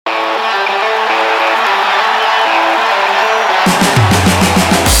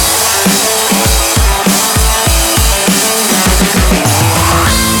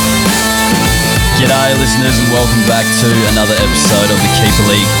boys, and welcome back to another episode of the Keeper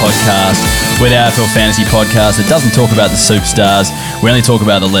League podcast. We're the AFL Fantasy podcast that doesn't talk about the superstars. We only talk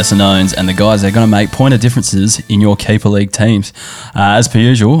about the lesser knowns and the guys that are going to make pointer differences in your Keeper League teams. As per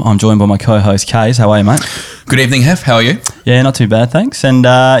usual, I'm joined by my co-host, Kays. How are you, mate? Good evening, Hef. How are you? Yeah, not too bad, thanks. And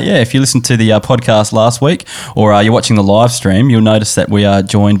if you listened to the podcast last week or you're watching the live stream, you'll notice that we are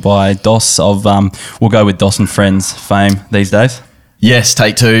joined by Dos of, we'll go with Dos and Friends fame these days. Yes,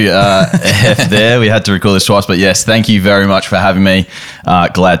 take two. Hef there. We had to record this twice, but yes, thank you very much for having me.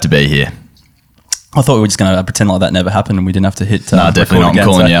 Glad to be here. I thought we were just going to pretend like that never happened and we didn't have to hit. No, definitely not. I'm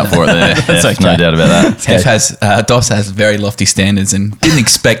calling you out for it there. That's okay. No doubt about that. Hef has Dos has very lofty standards and didn't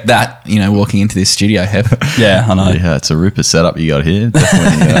expect that. Walking into this studio, Hef. Yeah, I know. Yeah, it's a ripper setup you got here.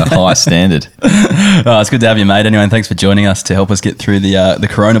 Definitely a high standard. It's good to have you, mate. Anyway, and thanks for joining us to help us get through the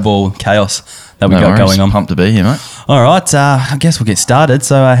Corona Ball chaos that we got going on. Pumped to be here, mate. All right, I guess we'll get started.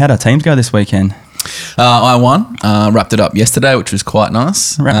 So, how'd our teams go this weekend? I won. Wrapped it up yesterday, which was quite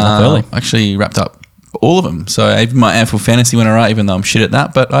nice. Wrapped it up early. Actually, wrapped up all of them. So even my AFL fantasy went all right, even though I'm shit at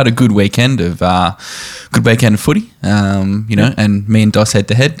that. But I had a good weekend of footy. And me and Dos head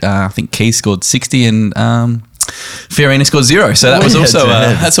to head. I think Keys scored 60 and Fiorina scored 0. So that was also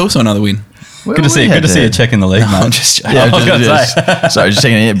that's also another win. Good to see you checking the league, mate. I'm just Sorry, just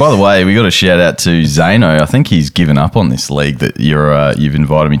checking in. By the way, we got a shout out to Zano. I think he's given up on this league that you've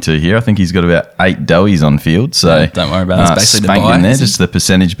invited me to here. I think he's got about 8 doughies on field. So don't worry about it. It's basically spanking the buy, there, just the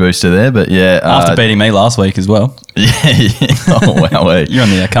percentage booster there. But yeah, after beating me last week as well. Yeah. Oh wow, you're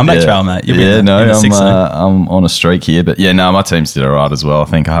on the comeback trail, mate. I'm on a streak here. But yeah, no, my teams did all right as well. I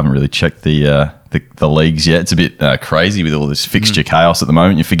think I haven't really checked the leagues yet. It's a bit crazy with all this fixture chaos at the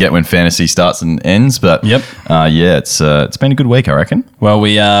moment. You forget when fantasy starts and ends, but it's been a good week, I reckon. Well,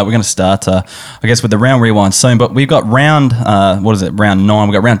 we're going to start, I guess, with the round rewind soon, but we've got round 9.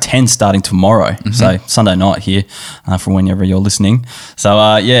 We've got round 10 starting tomorrow, so Sunday night here for whenever you're listening. So,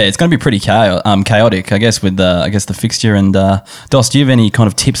 it's going to be pretty chaotic, I guess, with the fixture. And Dos, do you have any kind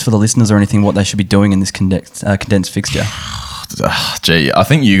of tips for the listeners or anything what they should be doing in this condensed fixture? Gee, I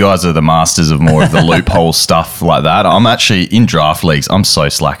think you guys are the masters of more of the loophole stuff like that. I'm actually in draft leagues. I'm so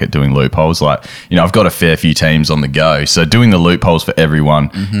slack at doing loopholes. I've got a fair few teams on the go. So doing the loopholes for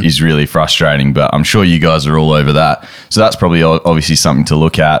everyone is really frustrating, but I'm sure you guys are all over that. So that's probably obviously something to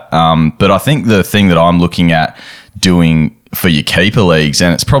look at. But I think the thing that I'm looking at doing for your keeper leagues,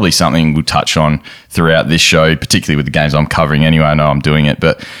 and it's probably something we'll touch on throughout this show, particularly with the games I'm covering anyway. I know I'm doing it,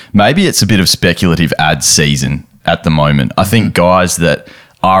 but maybe it's a bit of speculative ad season at the moment. I think guys that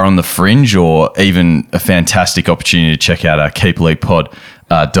are on the fringe or even a fantastic opportunity to check out our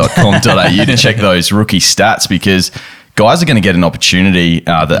keeperleaguepod.com.au to check those rookie stats, because guys are going to get an opportunity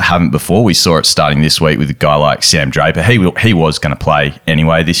that haven't before. We saw it starting this week with a guy like Sam Draper. He was going to play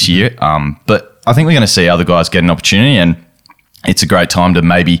anyway this year, but I think we're going to see other guys get an opportunity, and it's a great time to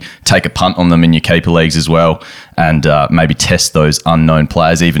maybe take a punt on them in your keeper leagues as well, and maybe test those unknown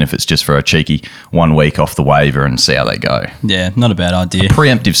players, even if it's just for a cheeky 1 week off the waiver, and see how they go. Yeah, not a bad idea. A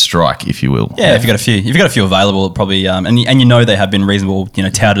preemptive strike, if you will. Yeah, if you've got a few available, probably, and you know they have been reasonable,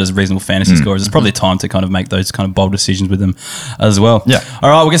 touted as reasonable fantasy scorers. It's probably time to kind of make those kind of bold decisions with them as well. Yeah. All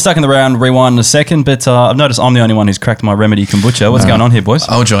right, we'll get stuck in the round rewind in a second, but I've noticed I'm the only one who's cracked my remedy kombucha. What's going on here, boys?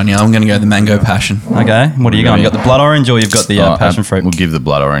 I'll join you. I'm going to go the mango passion. Okay, what are you going? You got the blood orange, or you've got the passion fruit? We'll give the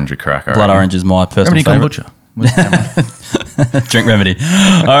blood orange a crack. Blood orange is my personal favourite. Kombucha. Drink remedy.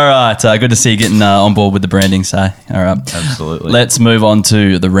 All right, good to see you getting on board with the branding. So, all right, absolutely. Let's move on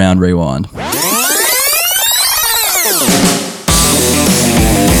to the round rewind.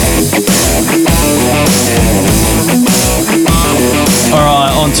 All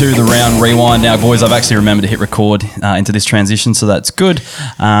right, on to the round rewind now, boys. I've actually remembered to hit record into this transition, so that's good.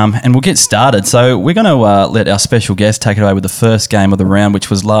 And we'll get started. So we're going to let our special guest take it away with the first game of the round, which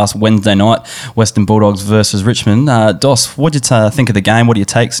was last Wednesday night, Western Bulldogs versus Richmond. Dos, what did you think of the game? What are your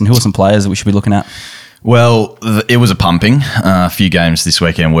takes, and who are some players that we should be looking at? Well, it was a pumping. A few games this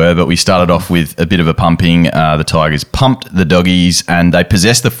weekend were, but we started off with a bit of a pumping. The Tigers pumped the Doggies, and they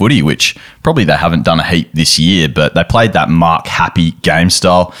possessed the footy, which probably they haven't done a heap this year, but they played that Mark Happy game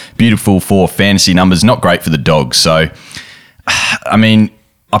style. Beautiful for fantasy numbers, not great for the Dogs. So, I mean,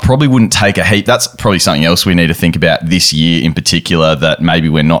 I probably wouldn't take a heap. That's probably something else we need to think about this year in particular that maybe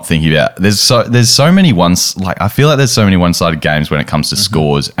we're not thinking about. There's so many I feel like there's so many one-sided games when it comes to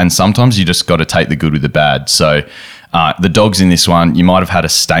scores, and sometimes you just got to take the good with the bad. So the Dogs in this one, you might have had a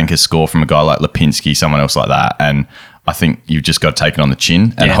stanker score from a guy like Lipinski, someone else like that, and I think you've just got to take it on the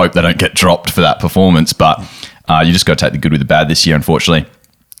chin and hope they don't get dropped for that performance. But you just got to take the good with the bad this year, unfortunately.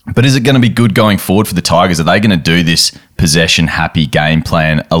 But is it going to be good going forward for the Tigers? Are they going to do this possession-happy game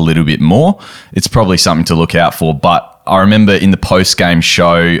plan a little bit more? It's probably something to look out for. But I remember in the post-game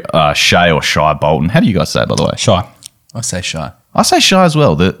show, Shai Bolton. How do you guys say it, by the way? Shy. I say Shy. I say Shai as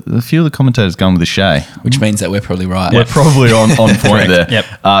well. The few of the commentators going with the Shai. Which means that we're probably right. We're probably on point there.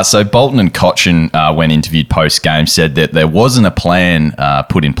 Yep. So Bolton and Cochin, when interviewed post-game, said that there wasn't a plan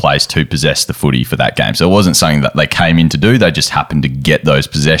put in place to possess the footy for that game. So it wasn't something that they came in to do. They just happened to get those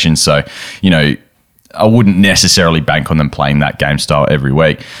possessions. So, I wouldn't necessarily bank on them playing that game style every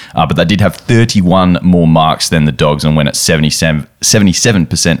week. But they did have 31 more marks than the Dogs and went at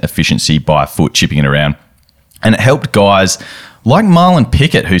 77% efficiency by foot, chipping it around. And it helped guys like Marlon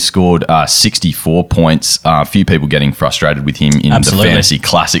Pickett, who scored 64 points. A few people getting frustrated with him in Absolutely. the fantasy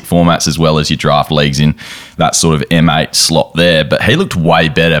classic formats as well as your draft leagues in that sort of M8 slot there. But he looked way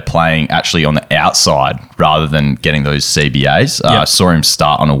better playing actually on the outside rather than getting those CBAs. I saw him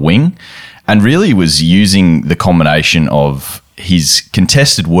start on a wing and really was using the combination of his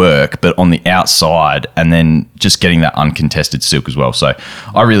contested work, but on the outside, and then just getting that uncontested silk as well. So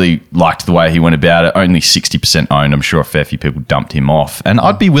I really liked the way he went about it. Only 60% owned. I'm sure a fair few people dumped him off. And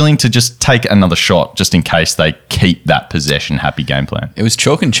I'd be willing to just take another shot just in case they keep that possession-happy game plan. It was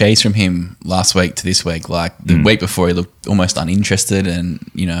chalk and cheese from him last week to this week. Like the week before, he looked almost uninterested and,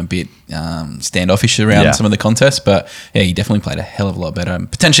 a bit standoffish around some of the contests. But, yeah, he definitely played a hell of a lot better.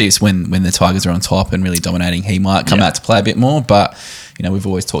 And potentially it's when the Tigers are on top and really dominating, he might come out to play a bit more. But, we've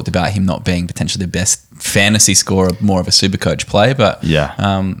always talked about him not being potentially the best fantasy scorer, more of a super coach play. But,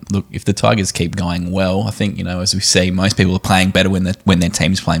 look, if the Tigers keep going well, I think, as we see, most people are playing better when their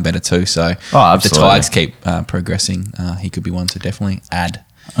team's playing better too. So if the Tigers keep progressing, he could be one to definitely add.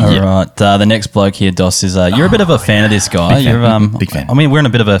 All right. The next bloke here, Dos, is you're a bit of a fan of this guy. Big fan. I mean, we're in a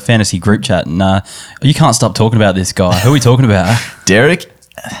bit of a fantasy group chat, and you can't stop talking about this guy. Who are we talking about? Derek,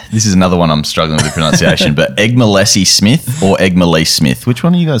 this is another one I'm struggling with the pronunciation, but Egmalesi Smith or Egmalese Smith? Which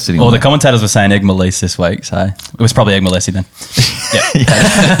one are you guys sitting on? Well, the commentators were saying Egmalese this week, so it was probably Egmalesi then.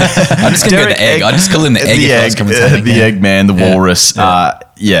 I'm just going to go the egg. I just call him the egg. The Eggman, the Walrus.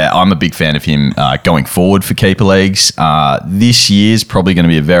 I'm a big fan of him going forward for keeper leagues. This year's probably going to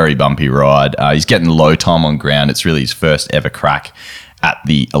be a very bumpy ride. He's getting low time on ground. It's really his first ever crack at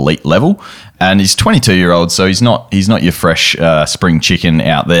the elite level, and he's 22-year-old, so he's not your fresh spring chicken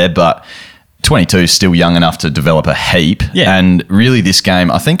out there, but 22 is still young enough to develop a heap. And really this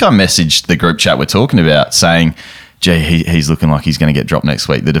game, I think I messaged the group chat we're talking about saying, gee, he's looking like he's going to get dropped next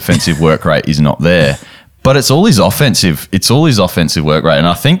week. The defensive work rate is not there. But it's all his offensive work rate. And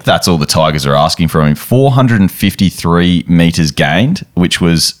I think that's all the Tigers are asking from him. 453 metres gained, which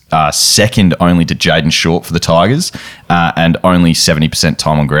was second only to Jaden Short for the Tigers, and only 70%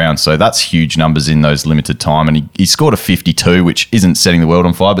 time on ground. So that's huge numbers in those limited time. And he scored a 52, which isn't setting the world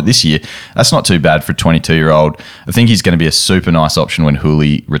on fire. But this year, that's not too bad for a 22-year-old. I think he's going to be a super nice option when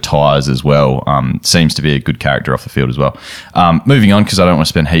Hooley retires as well. Seems to be a good character off the field as well. Moving on, because I don't want to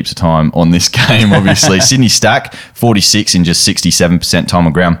spend heaps of time on this game, obviously. Sydney Stack, 46 in just 67% time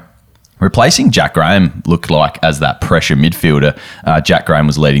on ground. Replacing Jack Graham looked like as that pressure midfielder. Jack Graham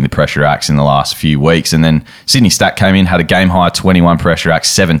was leading the pressure acts in the last few weeks. And then Sydney Stack came in, had a game-high 21 pressure acts,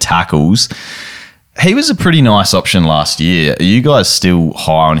 7 tackles. He was a pretty nice option last year. Are you guys still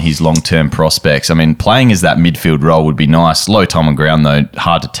high on his long-term prospects? I mean, playing as that midfield role would be nice. Low time on ground, though,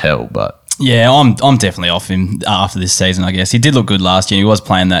 hard to tell, but... Yeah, I'm definitely off him after this season, I guess. He did look good last year. He was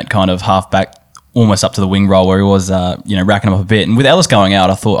playing that kind of half-back, almost up to the wing role where he was, racking up a bit. And with Ellis going out,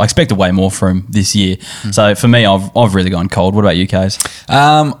 I expected way more from him this year. So for me, I've really gone cold. What about you, Case?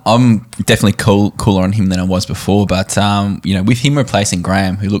 I'm definitely cooler on him than I was before. But, with him replacing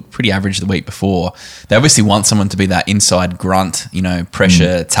Graham, who looked pretty average the week before, they obviously want someone to be that inside grunt,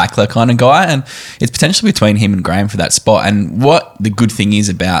 pressure tackler kind of guy. And it's potentially between him and Graham for that spot. And what the good thing is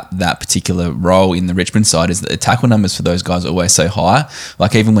about that particular role in the Richmond side is that the tackle numbers for those guys are always so high.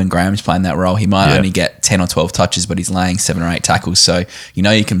 Like even when Graham's playing that role, he might only get 10 or 12 touches, but he's laying 7 or 8 tackles. So,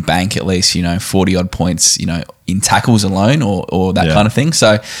 you can bank at least, 40 odd points, in tackles alone or that kind of thing.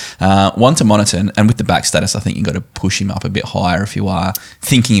 So, one to monitor. And with the back status, I think you've got to push him up a bit higher if you are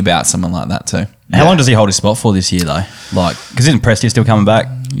thinking about someone like that too. How long does he hold his spot for this year, though? Because isn't Prestia still coming back?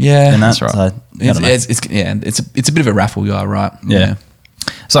 Yeah. That's right. So, it's a bit of a raffle guy, right? Yeah.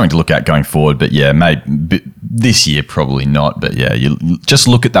 Something to look at going forward, but maybe this year probably not. But you just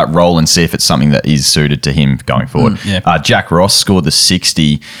look at that role and see if it's something that is suited to him going forward. Yeah. Jack Ross scored the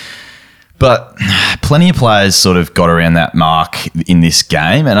 60. But plenty of players sort of got around that mark in this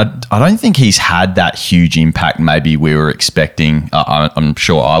game, and I don't think he's had that huge impact maybe we were expecting. I'm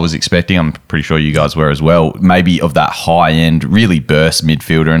sure I was expecting. I'm pretty sure you guys were as well. Maybe of that high-end, really burst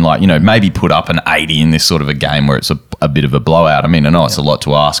midfielder and, maybe put up an 80 in this sort of a game where it's a bit of a blowout. I mean, I know it's a lot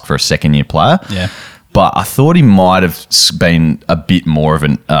to ask for a second-year player. Yeah. But I thought he might have been a bit more of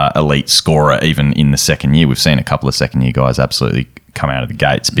an elite scorer even in the second year. We've seen a couple of second-year guys absolutely come out of the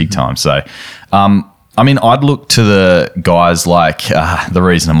gates big time. So, I'd look to the guys like the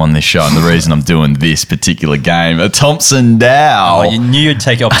reason I'm on this show and the reason I'm doing this particular game, Thompson Dow. Oh, you knew you'd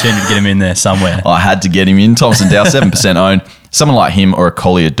take the opportunity to get him in there somewhere. I had to get him in. Thompson Dow, 7% owned. Someone like him or a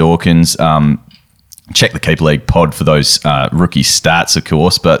Collier Dawkins. Check the Keeper League pod for those rookie stats, of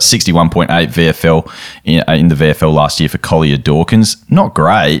course, but 61.8 VFL in the VFL last year for Collier Dawkins. Not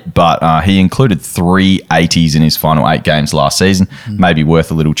great, but he included 3 80s in his final 8 games last season. Maybe worth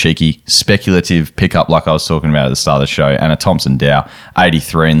a little cheeky speculative pickup like I was talking about at the start of the show. And a Thompson Dow,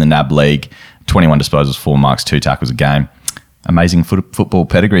 83 in the NAB League, 21 disposals, 4 marks, 2 tackles a game. Amazing football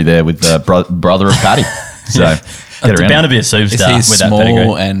pedigree there with the brother of Paddy. So... Yeah. It's bound to be a superstar Is he with that small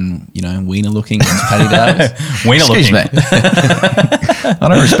pedigree. and wiener looking as Paddy Davis? Wiener Excuse looking. me. I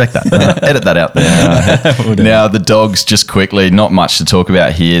don't respect that. Edit that out there. Now, the Dogs, just quickly, not much to talk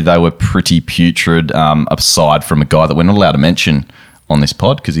about here. They were pretty putrid, aside from a guy that we're not allowed to mention on this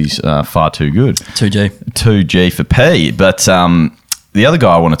pod because he's far too good. 2G. 2G for P. But the other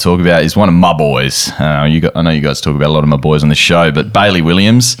guy I want to talk about is one of my boys. I know you guys talk about a lot of my boys on this show, but Bailey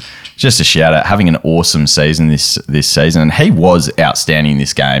Williams, just a shout out, having an awesome season this season. And he was outstanding in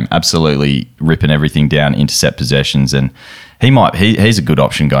this game, absolutely ripping everything down, intercept possessions. And he's a good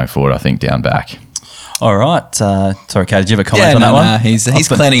option going forward, I think, down back. All right. Sorry, Kate, did you have a comment on that one? He's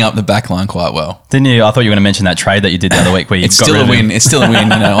cleaning up the back line quite well. Didn't you? I thought you were going to mention that trade that you did the other week where you It's got still rid a of him. win. It's still a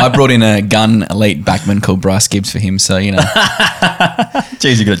win. I brought in a gun elite backman called Bryce Gibbs for him. So,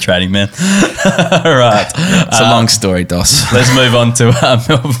 Jeez, you're good at trading, man. All right. it's a long story, Dos. Let's move on to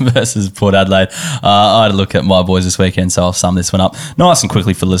Melbourne versus Port Adelaide. I had a look at my boys this weekend, so I'll sum this one up nice and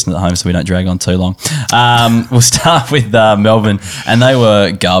quickly for the listeners at home so we don't drag on too long. We'll start with Melbourne, and they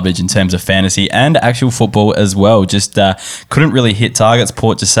were garbage in terms of fantasy and actual football as well. Just couldn't really hit targets.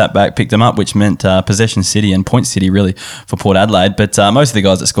 Port just sat back, picked them up, which meant possession city and point city really for Port Adelaide. But most of the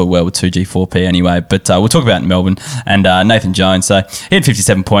guys that scored well were 2G, 4P anyway. But we'll talk about Melbourne and Nathan Jones. So he had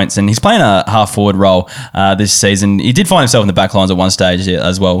 57 points and he's playing a half forward role this season. He did find himself in the back lines at one stage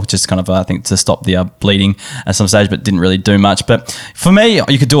as well, just kind of I think to stop the bleeding at some stage, but didn't really do much. But for me,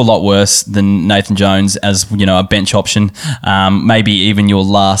 you could do a lot worse than Nathan Jones as a bench option. Maybe even your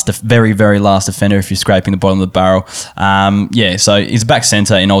very, very last offender if you're scraping the bottom of the barrel. So he's back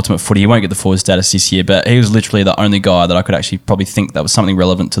centre in Ultimate Footy. He won't get the forward status this year, but he was literally the only guy that I could actually probably think that was something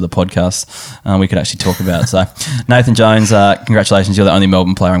relevant to the podcast we could actually talk about. So Nathan Jones, congratulations. You're the only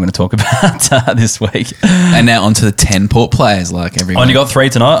Melbourne player I'm going to talk about this week. And now onto the 10 Port players like everyone. Only got 3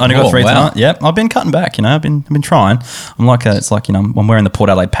 tonight. Tonight. Yep, I've been cutting back. I've been trying. I'm like I'm wearing the Port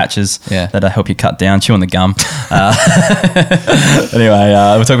Adelaide patches that help you cut down, chewing the gum. Anyway,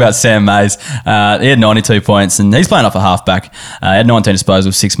 we'll talk about Sam Mays. He had 92 points and he's playing off a halfback. Had 19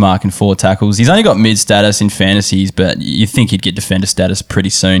 disposals, 6 mark and 4 tackles. He's only got mid status in fantasies, but you think he'd get defender status pretty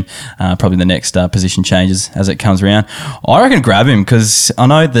soon. Probably the next position changes as it comes around. I reckon grab him because I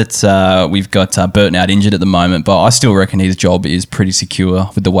know that we've got Burton out injured at the moment, but I still reckon his job is pretty secure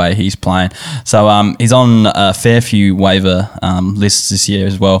with the way he's playing. So he's on a fair few waiver lists this year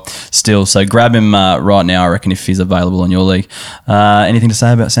as well still. So grab him right now, I reckon, if he's available in your league. Anything to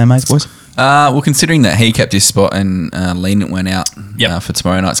say about Sam Mays, boys? Well, considering that he kept his spot and Leanett went out for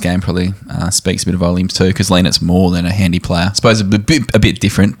tomorrow night's game, probably speaks a bit of volumes too, because Leanett's more than a handy player. I suppose a bit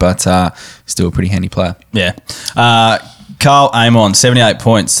different, but still a pretty handy player. Yeah. Carl Amon, 78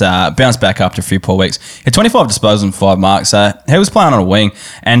 points, bounced back after a few poor weeks. He had 25 disposals and 5 marks. He was playing on a wing,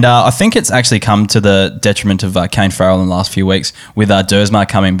 and I think it's actually come to the detriment of Kane Farrell in the last few weeks with Dersma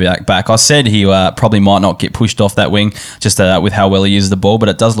coming back. I said he probably might not get pushed off that wing just with how well he uses the ball, but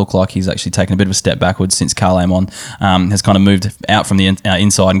it does look like he's actually taken a bit of a step backwards since Carl Amon has kind of moved out from the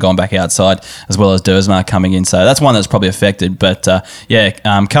inside and gone back outside, as well as Dersma coming in. So that's one that's probably affected. But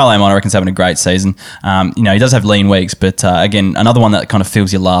Carl Amon, I reckon, is having a great season. He does have lean weeks, but again, another one that kind of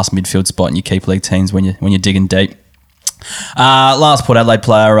fills your last midfield spot in your keeper league teams when you're digging deep. Last Port Adelaide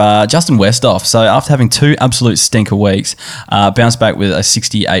player, Justin Westhoff. So after having 2 absolute stinker weeks, bounced back with a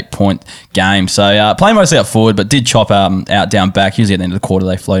 68-point game. So playing mostly up forward, but did chop out down back. Usually at the end of the quarter,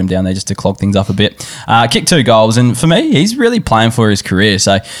 they float him down there just to clog things up a bit. Kicked 2 goals, and for me, he's really playing for his career.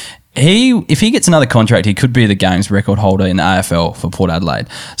 So if he gets another contract, he could be the games record holder in the AFL for Port Adelaide.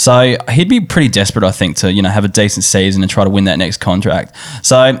 So he'd be pretty desperate, I think, to have a decent season and try to win that next contract.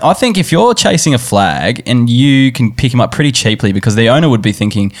 So I think if you're chasing a flag and you can pick him up pretty cheaply, because the owner would be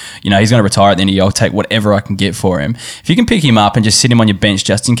thinking, he's going to retire at the end of the year, I'll take whatever I can get for him. If you can pick him up and just sit him on your bench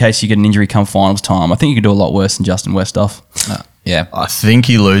just in case you get an injury come finals time, I think you could do a lot worse than Justin Westhoff. Yeah. I think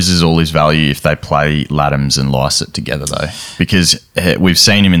he loses all his value if they play Laddams and Lysett together, though, because we've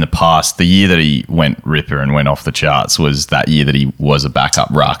seen him in the past. The year that he went ripper and went off the charts was that year that he was a backup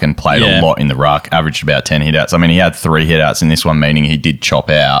ruck and played a lot in the ruck, averaged about 10 hitouts. I mean, he had 3 hitouts in this one, meaning he did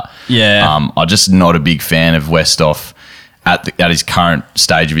chop out. Yeah. I'm just not a big fan of Westhoff at his current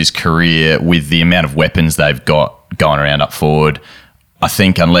stage of his career with the amount of weapons they've got going around up forward. I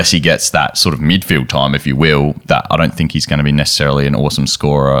think unless he gets that sort of midfield time, if you will, that I don't think he's going to be necessarily an awesome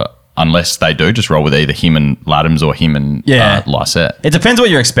scorer unless they do just roll with either him and Laddams or him and Lysett. It depends what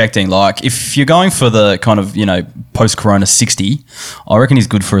you're expecting. Like, if you're going for the kind of, post-Corona 60, I reckon he's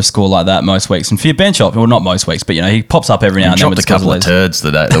good for a score like that most weeks. And for your bench op, well, not most weeks, but, he pops up every now and then. He dropped a couple of turds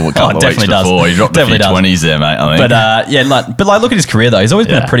the couple of weeks does. before. He dropped a few 20s there, mate, I think. But look at his career, though. He's always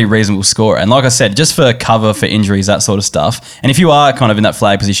been a pretty reasonable scorer. And like I said, just for cover for injuries, that sort of stuff. And if you are kind of in that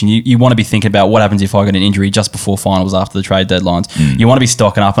flag position, you want to be thinking about what happens if I get an injury just before finals after the trade deadlines. You want to be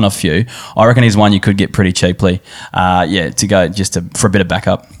stocking up on a few. I reckon he's one you could get pretty cheaply. To go for a bit of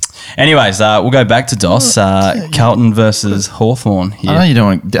backup. Anyways, we'll go back to Dos. Carlton versus Hawthorn here. I know you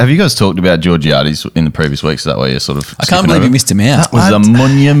don't want. Have you guys talked about Georgiades in the previous weeks? That way you're sort of. I can't believe you missed him out. That was a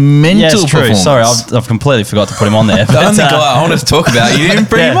monumental it's true. performance. Sorry, I've completely forgot to put him on there. The only guy I wanted to talk about, you didn't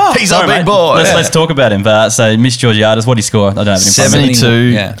bring him up. He's a big boy. Let's talk about him. So, Miss Georgiades, what did he score? I don't have any 72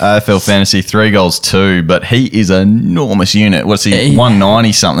 AFL fantasy, 3 goals, 2. But he is an enormous unit. What's he?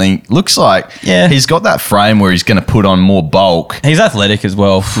 190 something. Looks like he's got that frame where he's going to put on more bulk. He's athletic as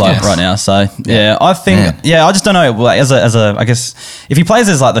well, right now. So I think I just don't know. Like, as a I guess if he plays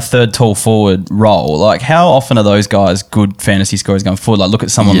as like the third tall forward role, like how often are those guys good fantasy scorers going forward? Like look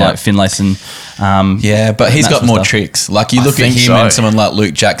at someone like Finlayson. But he's got more tricks. Like you look at him and someone like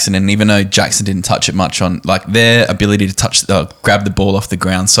Luke Jackson, and even though Jackson didn't touch it much on, like their ability to grab the ball off the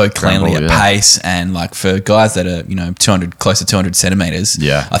ground so cleanly at pace, and like for guys that are close to 200 centimeters,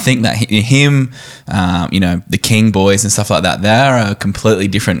 I think that him, the King boys and stuff like that, they're a completely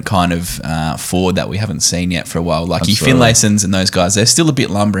different kind of forward that we haven't seen yet for a while. Like Finlaysons and those guys, they're still a bit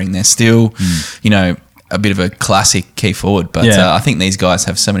lumbering. They're still, a bit of a classic key forward. But I think these guys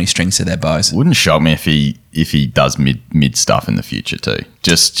have so many strings to their bows. Wouldn't shock me if he does mid stuff in the future too.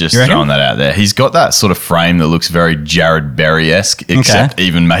 Just throwing that out there. He's got that sort of frame that looks very Jared Berry-esque, except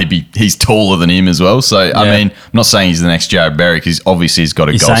even maybe he's taller than him as well. So I mean, I'm not saying he's the next Jared Berry because obviously he's got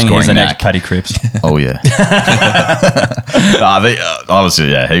a goal scoring he's the knack. next Paddy Cripps. Oh yeah. Obviously,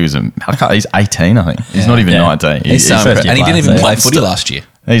 he was. He's 18, I think. He's not even 19. He's so and he didn't even play footy last year.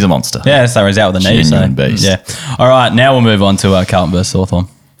 He's a monster. Yeah, so he's out with a knee. Genuine beast. Yeah. All right, now we'll move on to Carlton versus Hawthorn.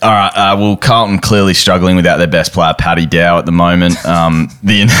 All right. Well, Carlton clearly struggling without their best player, Paddy Dow, at the moment.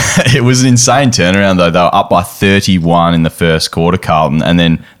 It was an insane turnaround, though. They were up by 31 in the first quarter, Carlton, and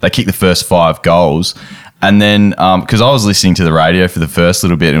then they kicked the first 5 goals. And then, because I was listening to the radio for the first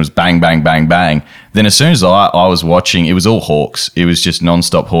little bit, and it was bang, bang, bang, bang. Then as soon as I was watching, it was all Hawks. It was just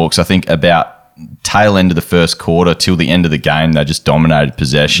nonstop Hawks. I think about tail end of the first quarter till the end of the game, they just dominated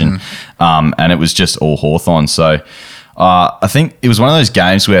possession. And it was just all Hawthorn. So I think it was one of those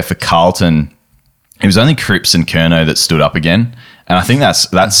games where for Carlton, it was only Cripps and Curnow that stood up again. And I think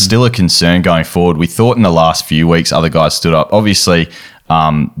that's still a concern going forward. We thought in the last few weeks other guys stood up. Obviously,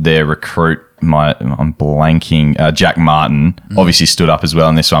 their recruit, I'm blanking, Jack Martin, obviously stood up as well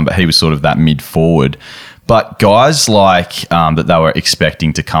in this one, but he was sort of that mid-forward. But guys like that they were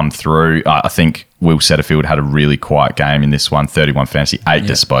expecting to come through, I think Will Setterfield had a really quiet game in this one, 31 fantasy, 8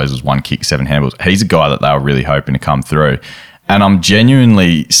 disposals, 1 kick, 7 handballs. He's a guy that they were really hoping to come through. And I'm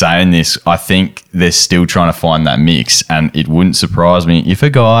genuinely saying this, I think they're still trying to find that mix, and it wouldn't surprise me if a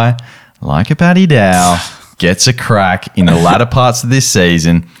guy like a Paddy Dow gets a crack in the latter parts of this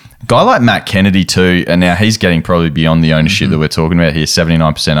season. A guy like Matt Kennedy too, and now he's getting probably beyond the ownership that we're talking about here,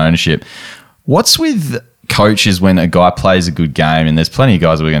 79% ownership. What's with coaches when a guy plays a good game, and there's plenty of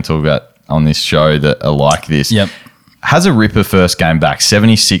guys that we're going to talk about on this show that are like this. Yep. Has a ripper first game back,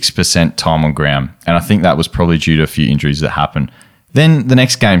 76% time on ground. And I think that was probably due to a few injuries that happened. Then the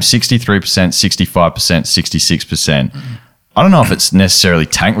next game, 63%, 65%, 66%. I don't know if it's necessarily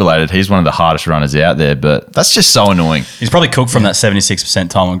tank related. He's one of the hardest runners out there, but that's just so annoying. He's probably cooked from that 76%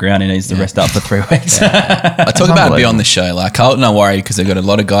 time on ground. He needs to rest up for 3 weeks. I talk about it beyond the show. Like Carlton are worried because they've got a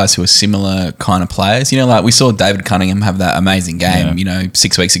lot of guys who are similar kind of players. You know, like we saw David Cunningham have that amazing game,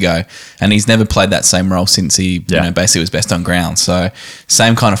 6 weeks ago, and he's never played that same role since he, basically was best on ground. So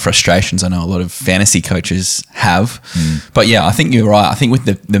same kind of frustrations I know a lot of fantasy coaches have. But yeah, I think you're right. I think with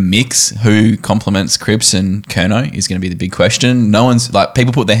the mix, who complements Cripps and Curnow is going to be the big question. No one's like,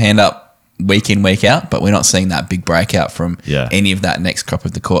 people put their hand up week in, week out, but we're not seeing that big breakout from any of that next crop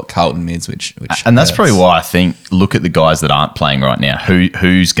of the Carlton mids, which and that's probably why I think, look at the guys that aren't playing right now.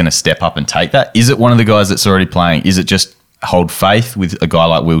 Who's going to step up and take that? Is it one of the guys that's already playing? Is it just hold faith with a guy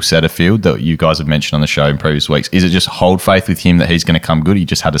like Will Setterfield that you guys have mentioned on the show in previous weeks? Is it just hold faith with him that he's going to come good? He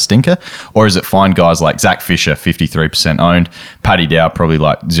just had a stinker? Or is it find guys like Zach Fisher, 53% owned, Paddy Dow, probably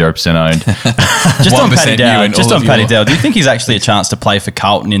like 0% owned? Just on Paddy Dow, do you think he's actually a chance to play for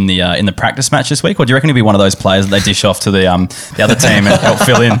Carlton in the practice match this week? Or do you reckon he'll be one of those players that they dish off to the other team and help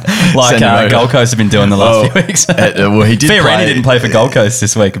fill in like Gold Coast have been doing the last few weeks? Well, he did Randy didn't play for Gold Coast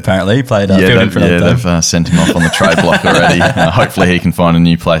this week, apparently. He played filled in for another team. They've sent him off on the trade block already. Hopefully he can find a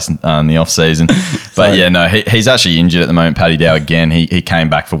new place in the off season. But he's actually injured at the moment. Paddy Dow again. He came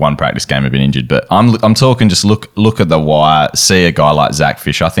back for one practice game, had been injured. But I'm talking just look at the wire. See a guy like Zach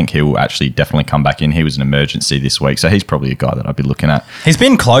Fisher. I think he'll actually definitely come back in. He was an emergency this week, so he's probably a guy that I'd be looking at. He's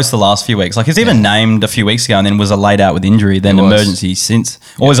been close the last few weeks. Like he's even named a few weeks ago and then was laid out with injury, then emergency since.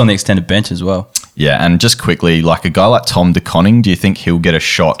 Always on the extended bench as well. Yeah, and just quickly, like a guy like Tom De Koning, do you think he'll get a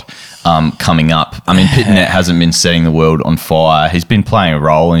shot coming up? I mean, Pitnet hasn't been setting the world on fire. He's been playing a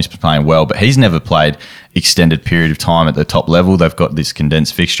role and he's been playing well, but he's never played extended period of time at the top level. They've got this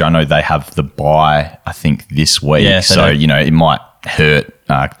condensed fixture. I know they have the bye, I think, this week. Yeah, so, it might hurt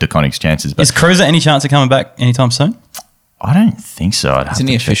De Koning's chances. But is Cruiser any chance of coming back anytime soon? I don't think so. Isn't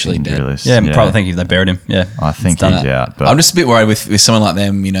he officially dead? Yeah, probably think they buried him. Yeah, I think he's out. But I'm just a bit worried with someone like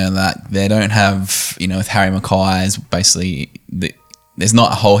them, that they don't have, with Harry Mackay is basically, there's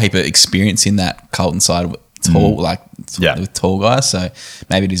not a whole heap of experience in that Carlton side with tall guys. So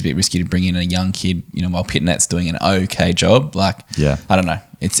maybe it is a bit risky to bring in a young kid, while Pitnet's doing an okay job. I don't know.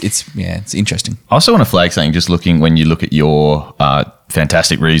 It's interesting. I also want to flag something, just looking when you look at your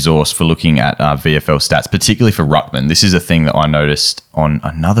fantastic resource for looking at VFL stats, particularly for ruckman. This is a thing that I noticed on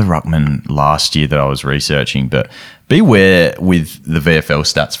another ruckman last year that I was researching, but beware with the VFL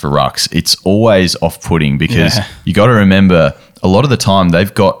stats for rucks. It's always off-putting because you got to remember a lot of the time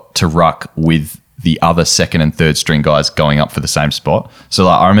they've got to ruck with the other second and third string guys going up for the same spot. So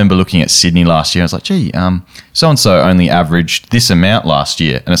I remember looking at Sydney last year. I was like, gee, so-and-so only averaged this amount last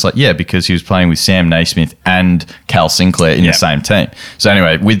year. And it's like, yeah, because he was playing with Sam Naismith and Cal Sinclair in the same team. So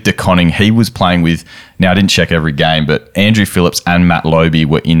anyway, with De Koning, he was playing with, now I didn't check every game, but Andrew Phillips and Matt Lobie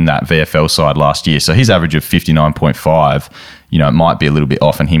were in that VFL side last year. So his average of 59.5, it might be a little bit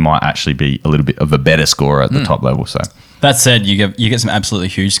off, and he might actually be a little bit of a better scorer at the top level. So that said, you get some absolutely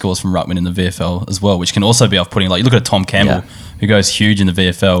huge scores from ruckman in the VFL as well, which can also be off-putting. Like you look at Tom Campbell, who goes huge in the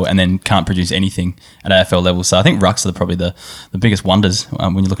VFL and then can't produce anything at AFL level. So I think rucks are probably the biggest wonders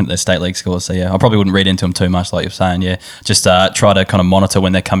when you're looking at their state league scores. So I probably wouldn't read into them too much, like you're saying. Just try to kind of monitor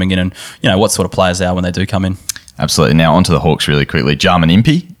when they're coming in and what sort of players they are when they do come in. Absolutely. Now onto the Hawks really quickly. Jarman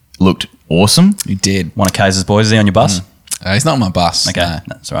Impey looked awesome. He did. One of Kays's boys. Is he on your bus? He's not on my bus. Okay, no,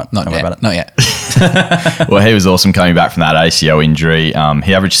 that's all right. Not Don't yet. worry about it. Not yet. Well, he was awesome coming back from that ACL injury.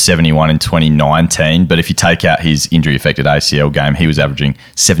 He averaged 71 in 2019, but if you take out his injury-affected ACL game, he was averaging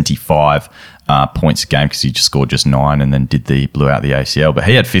 75 points a game because he just scored just 9 and then blew out the ACL. But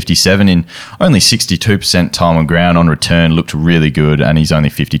he had 57 in only 62% time on ground. On return, looked really good, and he's only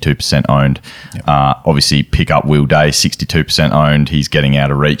 52% owned. Yep. Obviously, pick up Will Day, 62% owned. He's getting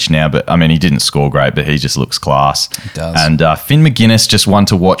out of reach now, but I mean, he didn't score great, but he just looks class. He does. And Finn McGuinness, just one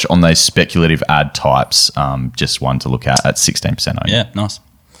to watch on those speculative ad types. Just one to look at 16% owned. Yeah, nice.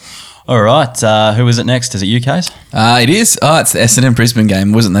 All right, who is it next? Is it UK's? It is. It's the Essendon Brisbane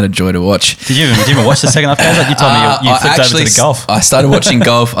game. Wasn't that a joy to watch? Did you even watch the second half? Like you told me you flipped over to the golf. I started watching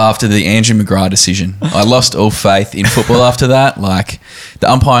golf after the Andrew McGrath decision. I lost all faith in football after that. Like the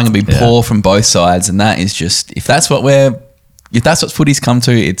umpiring will be poor from both sides, and that is just if that's what footy's come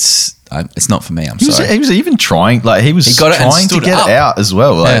to, it's not for me. I'm sorry. He was even trying. Like he was trying to get out as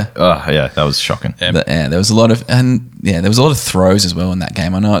well. Like that was shocking. Yeah. There was a lot of throws as well in that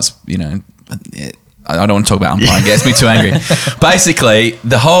game. I know it's I don't want to talk about umpiring. It gets me too angry. Basically,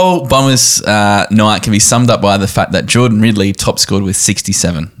 the whole Bombers night can be summed up by the fact that Jordan Ridley top scored with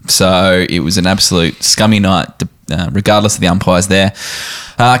 67. So it was an absolute scummy night regardless of the umpires there.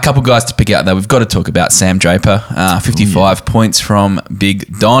 A couple guys to pick out though. We've got to talk about Sam Draper. 55 points from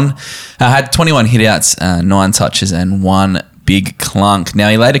Big Don. Had 21 hitouts, 9 touches and 1 big clunk. Now,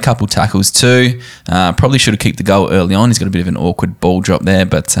 he laid a couple tackles too. Probably should have kicked the goal early on. He's got a bit of an awkward ball drop there,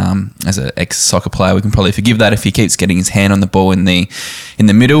 but as an ex-soccer player, we can probably forgive that if he keeps getting his hand on the ball in the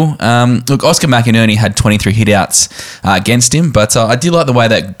middle. Look, Oscar McInerney had 23 hitouts against him, but I did like the way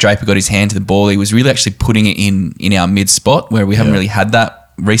that Draper got his hand to the ball. He was really actually putting it in our mid spot where we haven't really had that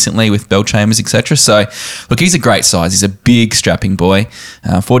recently with Bell Chambers, etc. So, look, he's a great size. He's a big, strapping boy.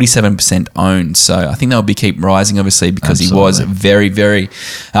 47% owned. So, I think they'll keep rising, obviously, because he was very, very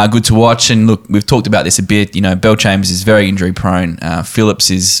good to watch. And look, we've talked about this a bit. You know, Bell Chambers is very injury prone. Phillips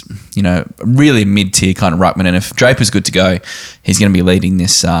is, you know, really mid-tier kind of ruckman. And if Draper's good to go, he's going to be leading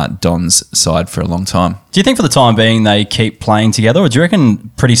this Don's side for a long time. Do you think for the time being they keep playing together, or do you reckon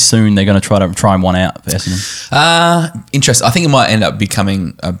pretty soon they're going to try one out for Essendon? Interesting. I think it might end up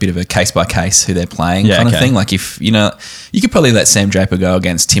becoming a bit of a case by case who they're playing kind of thing. Like if you could probably let Sam Draper go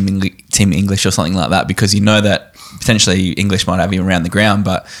against Tim English or something like that, because you know that potentially English might have him around the ground,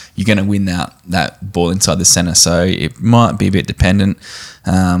 but you're going to win that ball inside the centre. So it might be a bit dependent.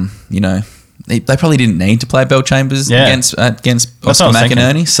 They probably didn't need to play Bell Chambers against Oscar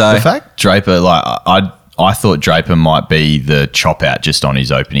McInerney. So the fact Draper, I thought Draper might be the chop out just on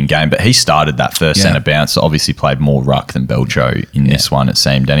his opening game, but he started that first centre bounce. So obviously played more ruck than Belcho in this one, it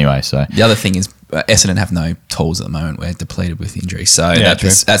seemed anyway. So the other thing is Essendon have no tools at the moment. We're depleted with injury. So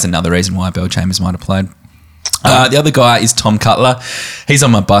that's another reason why Bell Chambers might have played. The other guy is Tom Cutler. He's on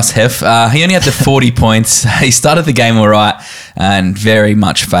my bus, Hef. He only had the 40 points. He started the game all right and very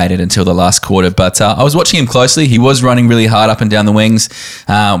much faded until the last quarter. But I was watching him closely. He was running really hard up and down the wings.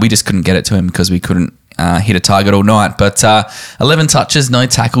 We just couldn't get it to him because we couldn't hit a target all night. But 11 touches, no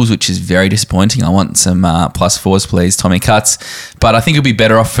tackles, which is very disappointing. I want some +4s, please, Tommy Cutts. But I think he'll be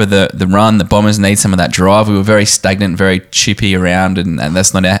better off for the run. The Bombers need some of that drive. We were very stagnant, very chippy around, and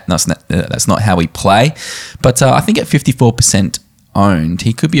that's not how we play. But I think at 54% owned,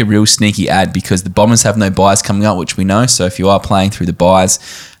 he could be a real sneaky ad because the Bombers have no buys coming up, which we know. So if you are playing through the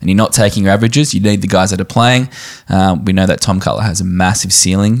buys and you're not taking your averages, you need the guys that are playing. We know that Tom Cutler has a massive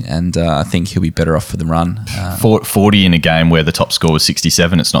ceiling, and I think he'll be better off for the run. 40 in a game where the top score was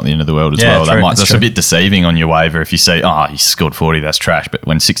 67, it's not the end of the world as well. That's a bit deceiving on your waiver if you say, he scored 40, that's trash. But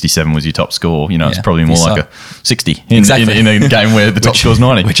when 67 was your top score, it's probably more like a 60 in a game where the top score's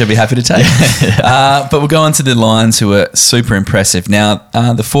 90. Which I'd be happy to take. But we'll go on to the Lions, who are super impressive. Now,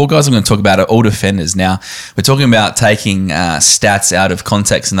 the 4 guys I'm going to talk about are all defenders. Now, we're talking about taking stats out of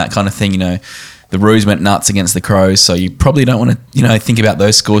context and that kind of thing. The Roos went nuts against the Crows, so you probably don't want to, think about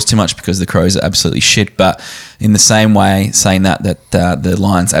those scores too much because the Crows are absolutely shit. But in the same way, saying that the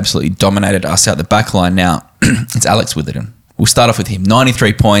Lions absolutely dominated us out the back line. Now, it's Alex Witherden. We'll start off with him.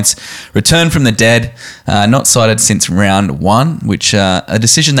 93 points, returned from the dead, not cited since round 1, which a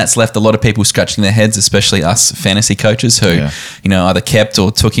decision that's left a lot of people scratching their heads, especially us fantasy coaches who, either kept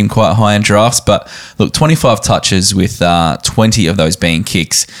or took him quite high in drafts. But look, 25 touches with 20 of those being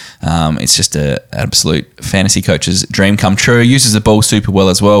kicks. It's just an absolute fantasy coach's dream come true. Uses the ball super well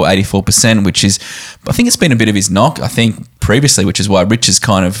as well, 84%, which is, I think it's been a bit of his knock. I think previously, which is why Rich has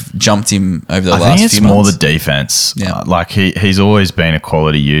kind of jumped him over the last few months. I think it's more the defense. Yeah. He's always been a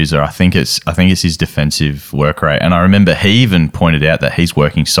quality user. I think it's his defensive work rate. And I remember he even pointed out that he's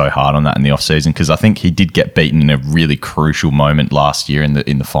working so hard on that in the offseason because I think he did get beaten in a really crucial moment last year in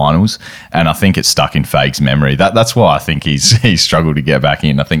the finals. And I think it's stuck in Fage's memory. That's why I think he's struggled to get back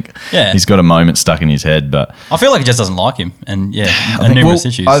in. I think he's got a moment stuck in his head. But I feel like he just doesn't like him. And numerous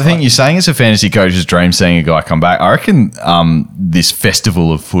issues. I think you're saying it's a fantasy coach's dream seeing a guy come back. I reckon this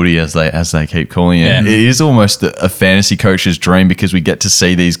festival of footy, as they keep calling it, it is almost a fantasy coach's dream because we get to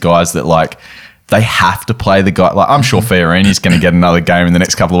see these guys that they have to play the guy. Like I'm sure Fiorini's going to get another game in the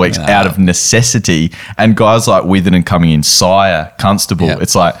next couple of weeks out of necessity. And guys like Witherden coming in, Sire, Constable. Yeah.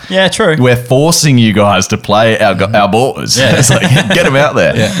 It's like, true. We're forcing you guys to play our ballers. Yeah. It's like, get them out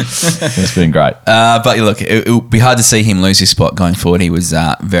there. Yeah. It's been great. But look, it'll be hard to see him lose his spot going forward. He was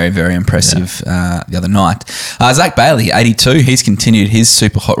very, very impressive the other night. Zach Bailey, 82. He's continued his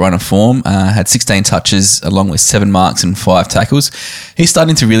super hot run of form. Had 16 touches along with 7 marks and 5 tackles. He's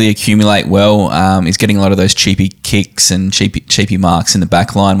starting to really accumulate well. He's getting a lot of those cheapy kicks and cheapy marks in the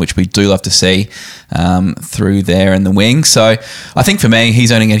back line, which we do love to see through there in the wing. So I think for me,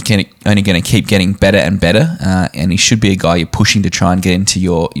 he's only going to keep getting better and better, and he should be a guy you're pushing to try and get into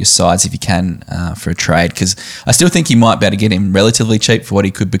your sides if you can for a trade, because I still think you might be able to get him relatively cheap for what he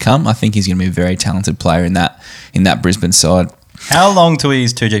could become. I think he's going to be a very talented player in that Brisbane side. How long till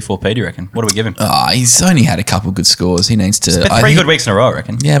he's 2G4P, do you reckon? What do we give him? He's only had a couple good scores. He needs to. But 3 good weeks in a row, I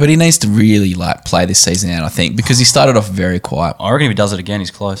reckon. Yeah, but he needs to really play this season out, I think, because he started off very quiet. I reckon if he does it again,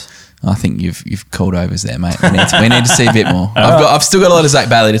 he's close. I think you've called overs there, mate. We need to see a bit more. I've still got a lot of Zach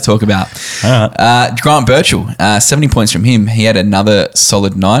Bailey to talk about. Grant Birchall, 70 points from him. He had another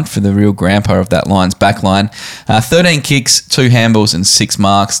solid night for the real grandpa of that Lions back line. 13 kicks, 2 handballs and 6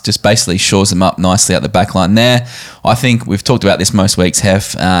 marks. Just basically shores them up nicely at the back line there. I think we've talked about this most weeks,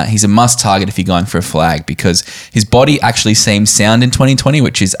 Hef. He's a must target if you're going for a flag because his body actually seems sound in 2020,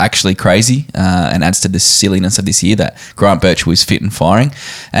 which is actually crazy and adds to the silliness of this year that Grant Birchall is fit and firing.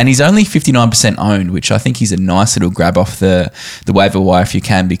 And he's only 59% owned, which I think he's a nice little grab off the waiver wire if you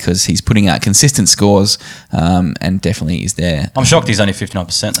can, because he's putting out consistent scores and definitely is there. I'm shocked he's only 59%.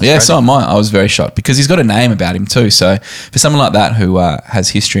 That's yeah, crazy. so am I. I was very shocked because he's got a name about him too. So for someone like that who has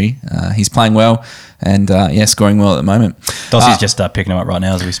history, he's playing well and scoring well at the moment. Dossie's just picking him up right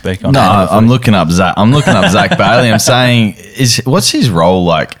now as we speak. No, I'm looking up Zach. Zach Bailey. I'm saying, what's his role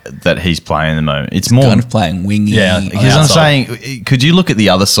like that he's playing at the moment? It's more kind of playing wingy. Yeah, because I'm saying, could you look at the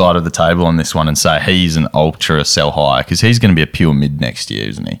other side of the table on this one and say he's an ultra sell high because he's going to be a pure mid next year,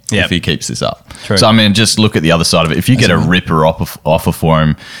 isn't he? Yeah, if he keeps this up. True. So I mean, just look at the other side of it. If you get a ripper offer for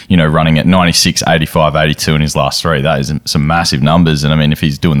him, running at 96, 85, 82 in his last 3, that is some massive numbers. And I mean, if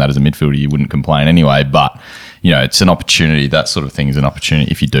he's doing that as a midfielder, you wouldn't complain anyway. But it's an opportunity. That sort of thing is an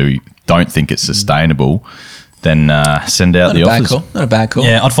opportunity. If you don't think it's sustainable, then send out the offers. Not a bad call.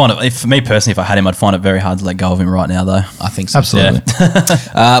 Yeah, I'd find it, for me personally, if I had him, I'd find it very hard to let go of him right now, though. I think so. Absolutely.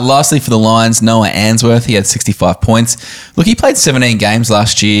 Yeah. Lastly, for the Lions, Noah Answorth, he had 65 points. Look, he played 17 games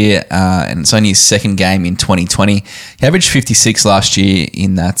last year, and it's only his second game in 2020. He averaged 56 last year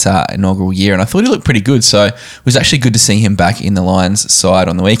in that inaugural year, and I thought he looked pretty good, so it was actually good to see him back in the Lions side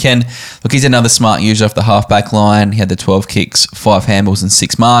on the weekend. Look, he's another smart user off the halfback line. He had the 12 kicks, 5 handballs and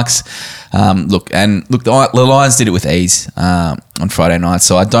 6 marks. The Lions did it with ease on Friday night,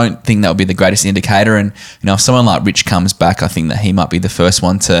 so I don't think that would be the greatest indicator. And if someone like Rich comes back, I think that he might be the first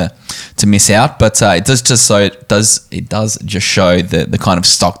one to miss out. But it does just show the kind of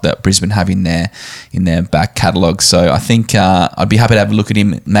stock that Brisbane have in their back catalogue. So I think I'd be happy to have a look at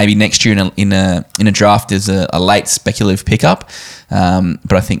him maybe next year in a draft as a late speculative pickup.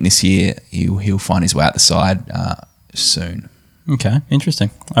 But I think this year he'll find his way out the side soon. Okay, interesting.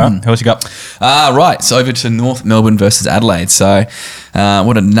 All right, who else you got? Right, so over to North Melbourne versus Adelaide. So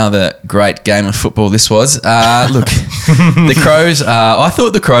what another great game of football this was. Look, the Crows, I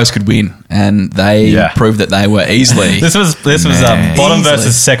thought the Crows could win, and they proved that they were easily. This was bottom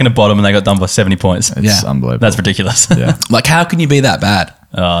versus second to bottom, and they got done by 70 points. It's unbelievable. That's ridiculous. Yeah. Like, how can you be that bad?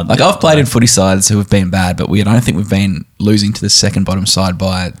 I've played in footy sides who have been bad, but I don't think we've been losing to the second bottom side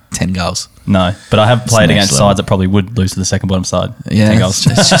by 10 goals. No, but I have played against sides that probably would lose to the second bottom side. Yeah, 10 goals.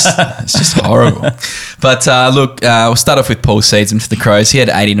 It's just horrible. But look, we'll start off with Paul Seedsman for the Crows. He had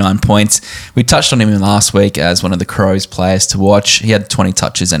 89 points. We touched on him last week as one of the Crows players to watch. He had 20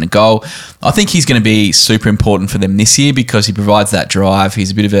 touches and a goal. I think he's going to be super important for them this year because he provides that drive.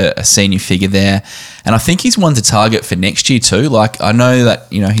 He's a bit of a senior figure there. And I think he's one to target for next year too. Like, I know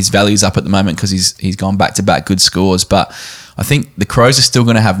that his value's up at the moment because he's gone back-to-back good scores, but I think the Crows are still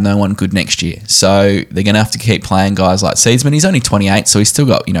going to have no one good next year. So they're going to have to keep playing guys like Seedsman. He's only 28, so he's still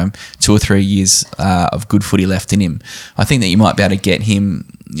got 2 or 3 years of good footy left in him. I think that you might be able to get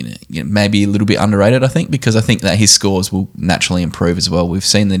him maybe a little bit underrated, I think, because I think that his scores will naturally improve as well. We've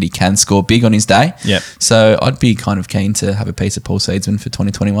seen that he can score big on his day. Yep. So I'd be kind of keen to have a piece of Paul Seedsman for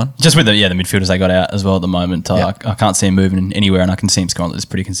 2021. Just with the midfielders they got out as well at the moment. I can't see him moving anywhere, and I can see him scoring this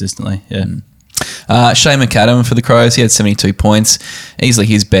pretty consistently. Yeah. Shane McAdam for the Crows, he had 72 points, easily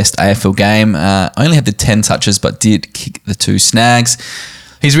his best AFL game. Only had the 10 touches but did kick the 2 snags.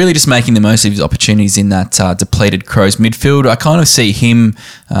 He's really just making the most of his opportunities in that depleted Crows midfield. I kind of see him,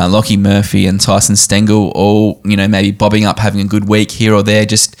 Lockie Murphy and Tyson Stengel all, maybe bobbing up, having a good week here or there,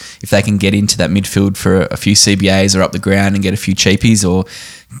 just if they can get into that midfield for a few CBAs or up the ground and get a few cheapies or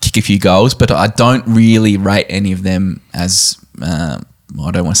kick a few goals. But I don't really rate any of them as... I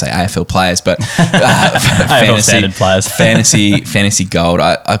don't want to say AFL players, but standard players. fantasy gold.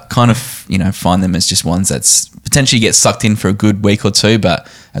 I kind of find them as just ones that's potentially get sucked in for a good week or two, but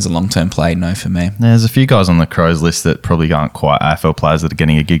as a long-term play, no for me. There's a few guys on the Crows list that probably aren't quite AFL players that are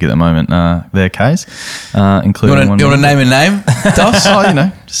getting a gig at the moment. Their case, including you want to name a name, Dos?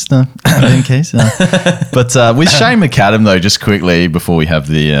 Just in case. But with Shane McAdam, though, just quickly before we have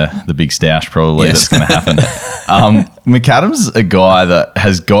the big stoush probably that's going to happen. McAdam's a guy that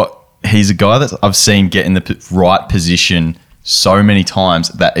he's a guy that I've seen get in the right position so many times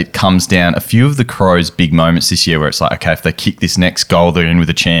that it comes down. A few of the Crows' big moments this year where it's like, okay, if they kick this next goal, they're in with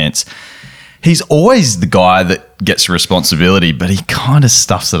a chance. He's always the guy that gets responsibility, but he kind of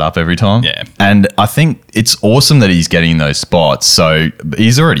stuffs it up every time. Yeah. And I think it's awesome that he's getting those spots. So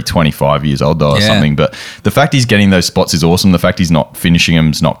he's already 25 years old though or something, but the fact he's getting those spots is awesome. The fact he's not finishing them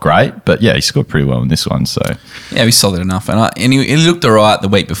is not great, but yeah, he scored pretty well in this one. So Yeah, he's solid enough. And he looked all right the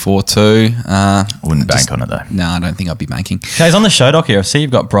week before too. I wouldn't bank on it though. No, I don't think I'd be banking. Okay, he's on the show doc here. I see you've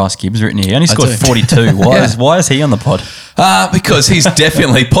got Bryce Gibbs written here. He only scored do. 42. Why is he on the pod? Because he's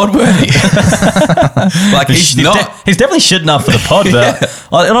definitely pod worthy. Like he's not. He's definitely shit enough for the pod, but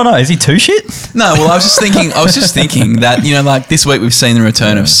I don't know. Is he too shit? No, well, I was just thinking that, like this week we've seen the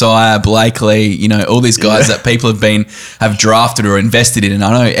return of Sire, Blakely, all these guys that people have drafted or invested in. And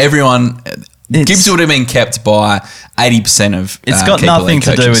I know everyone, Gibbs would have been kept by 80% of It's got keeper nothing league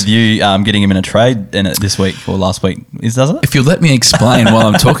to do coaches. with you getting him in a trade in it this week or last week, does it? If you'll let me explain while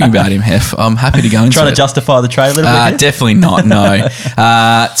I'm talking about him, Hef, I'm happy to go into Trying it. to justify the trade a little bit here? Definitely not, no.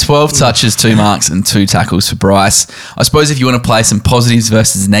 12 touches, 2 marks and 2 tackles for Bryce. I suppose if you want to play some positives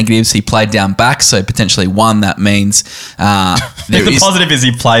versus negatives, he played down back, so potentially one that means The positive is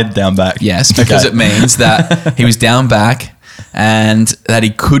he played down back. Yes, because Okay. it means that he was down back and that he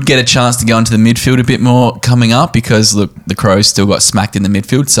could get a chance to go into the midfield a bit more coming up because, look, the Crows still got smacked in the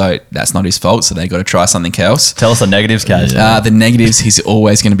midfield, so that's not his fault, so they got to try something else. Tell us the negatives, Kaz. The negatives, he's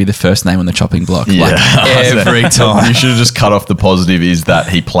always going to be the first name on the chopping block. Yeah. Like every You time. should have just cut off the positive is that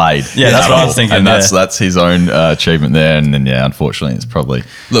he played. Yeah, that's what I was thinking, And yeah. that's his own achievement there. And then, yeah, unfortunately, it's probably...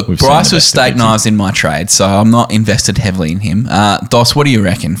 Look, we've seen Bryce the was best of steak it. knives in my trade, so I'm not invested heavily in him. Dos, what do you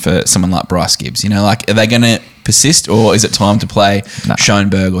reckon for someone like Bryce Gibbs? Are they going to persist, or is it time to play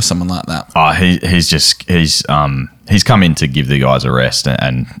Schoenberg or someone like that? Oh, he's come in to give the guys a rest,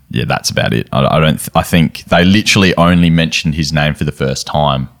 and yeah, that's about it. I think they literally only mentioned his name for the first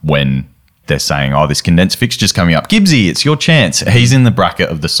time when they're saying, "Oh, this condensed fixture's coming up, Gibbsy, it's your chance." He's in the bracket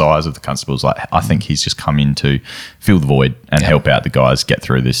of the size of the Constables. Like, I think he's just come in to fill the void and help out the guys get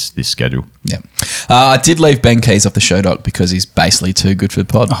through this schedule. Yeah. I did leave Ben Keys off the show doc because he's basically too good for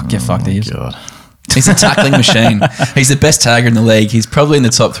the pod. Get fucked, he is. God. He's a tackling machine. He's the best tagger in the league. He's probably in the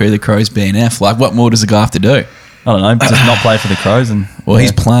top 3 of the Crows BNF. Like, what more does a guy have to do? I don't know. Just not play for the Crows. Well,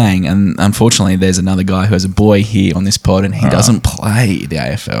 he's playing, and unfortunately, there's another guy who has a boy here on this pod, and he doesn't play the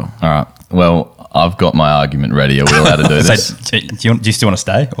AFL. All right. Well, I've got my argument ready. Are we allowed to do this? So, do you still want to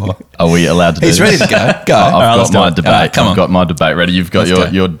stay? Or? Are we allowed to do He's this? ready to go. Go. I've right, let's got do my it. debate. Come on. I've got my debate ready. You've got Let's go.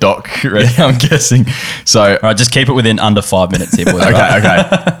 your doc ready, I'm guessing. So, All right, just keep it within under 5 minutes here, boys.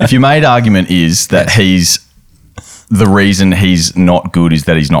 okay. If your main argument is that the reason he's not good is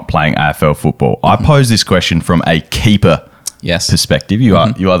that he's not playing AFL football, I pose this question from a keeper Yes. perspective. You are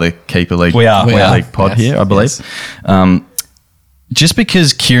the keeper league. We are. We are. league pod Yes. here, I believe. Yes. Just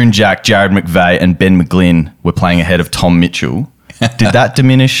because Kieran Jack, Jared McVeigh, and Ben McGlynn were playing ahead of Tom Mitchell, did that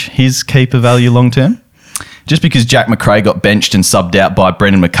diminish his keeper value long term? Just because Jack McRae got benched and subbed out by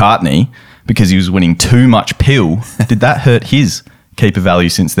Brendan McCartney because he was winning too much pill, did that hurt his keeper value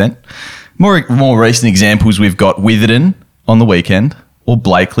since then? More recent examples, we've got Witherden on the weekend or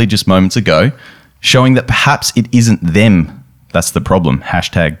Blakely just moments ago, showing that perhaps it isn't them that's the problem.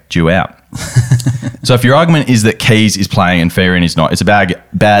 # due out. So if your argument is that Keys is playing and Fairbairn is not, it's a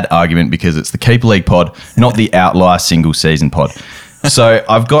bad argument because it's the Keeper League pod, not the outlier single season pod. So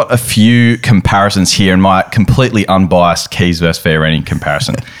I've got a few comparisons here in my completely unbiased Keys versus Fairbairn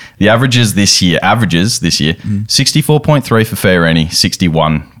comparison. The averages this year, 64.3 for Fairbairn,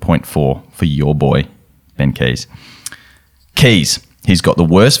 61.4 for your boy, Ben Keys. Keys, he's got the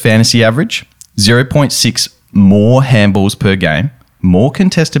worst fantasy average, 0.6 more handballs per game, more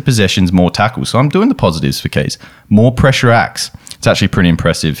contested possessions, more tackles. So I'm doing the positives for Keys. More pressure acts. It's actually pretty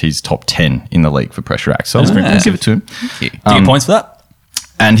impressive. He's top 10 in the league for pressure acts. So I'll give it to him. Do you get points for that?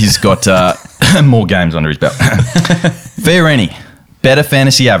 And he's got more games under his belt. Fairbairn, better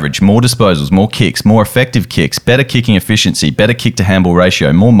fantasy average, more disposals, more kicks, more effective kicks, better kicking efficiency, better kick to handball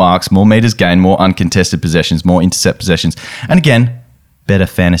ratio, more marks, more meters gained, more uncontested possessions, more intercept possessions. And again, better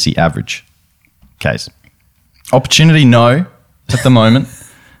fantasy average. Case. Opportunity, no, at the moment.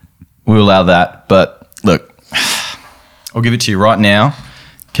 We'll allow that. But look, I'll give it to you right now.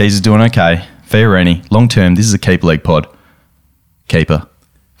 Keys is doing okay. Fairbairn, long term, this is a Keeper League pod. Keeper,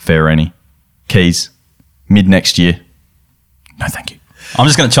 Fairbairn, Keys, mid next year. No, thank you. I'm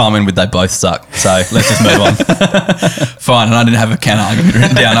just going to chime in with they both suck. So let's just move on. Fine, and I didn't have a can argument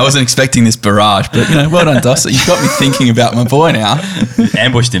written down. I wasn't expecting this barrage, but well done, Dusty. You've got me thinking about my boy now.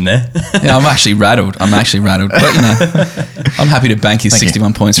 Ambushed him there. Yeah, I'm actually rattled. But I'm happy to bank his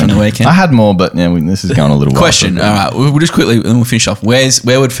 61 points from the weekend. I had more, but this is going a little. Question. All right, we'll just quickly, and we'll finish off.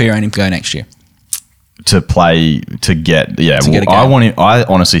 Where would Fiorini go next year? To play to get get a game. I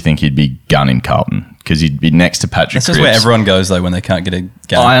honestly think he'd be gunning Carlton because he'd be next to Patrick. This Cripps. is where everyone goes though when they can't get a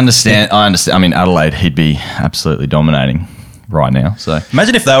game. I understand. I mean, Adelaide, he'd be absolutely dominating right now. So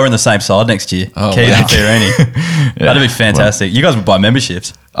imagine if they were in the same side next year. Oh, Keys wow. and Fiorini. That'd be fantastic. You guys would buy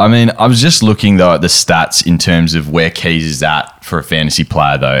memberships. I mean, I was just looking though at the stats in terms of where Keys is at for a fantasy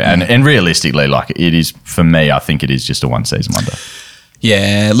player though, and realistically, like it is for me, I think it is just a one season wonder.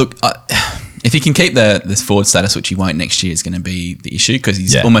 Yeah, look, if he can keep this forward status, which he won't next year, is going to be the issue because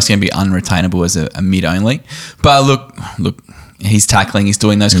he's almost going to be unretainable as a mid only. But look, he's tackling, he's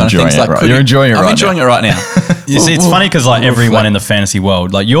doing those kind of things. You're enjoying it right now. I'm enjoying it right now. You see, it's funny because like everyone in the fantasy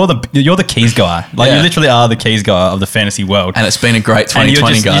world, like you're the keys guy. Like you literally are the keys guy of the fantasy world. And it's been a great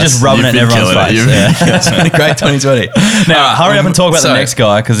 2020, guys. You're just rubbing it in everyone's face. It's been a great 2020. Now, hurry up and talk about the next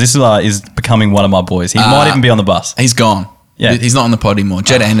guy because this is becoming one of my boys. He might even be on the bus. He's gone. Yeah. He's not on the pod anymore.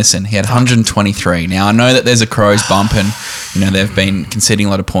 Jed Anderson, he had 123. Now, I know that there's a Crows bump and, they've been conceding a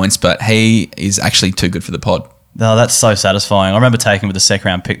lot of points, but he is actually too good for the pod. No, that's so satisfying. I remember taking him with the second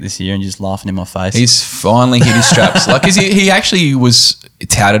round pick this year and just laughing in my face. He's finally hit his straps. Like, 'cause he actually was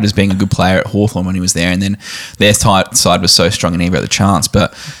touted as being a good player at Hawthorn when he was there, and then their side was so strong and he got the chance.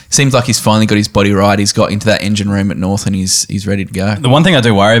 But it seems like he's finally got his body right. He's got into that engine room at North and he's ready to go. The one thing I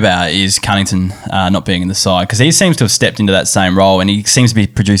do worry about is Cunnington not being in the side because he seems to have stepped into that same role and he seems to be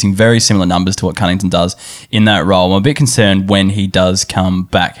producing very similar numbers to what Cunnington does in that role. I'm a bit concerned when he does come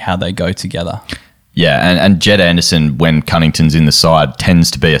back how they go together. Yeah, and Jed Anderson, when Cunnington's in the side,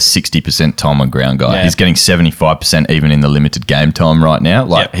 tends to be a 60% time on ground guy. Yeah. He's getting 75% even in the limited game time right now.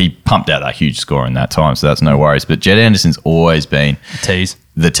 He pumped out that huge score in that time, so that's no worries. But Jed Anderson's always been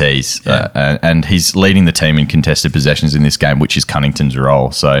the tease. And he's leading the team in contested possessions in this game, which is Cunnington's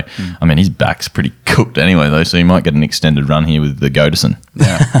role. So, I mean, his back's pretty cooked anyway, though, so he might get an extended run here with the Godison.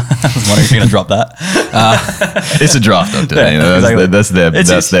 Yeah. I was wondering if you're going to drop that. It's a draft update.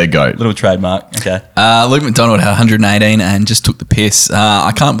 That's their goat. Little trademark. Okay. Luke McDonald had 118 and just took the piss.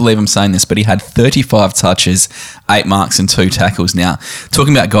 I can't believe I'm saying this, but he had 35 touches, 8 marks and 2 tackles. Now,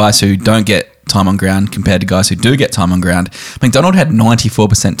 talking about guys who don't get time on ground compared to guys who do get time on ground, McDonald had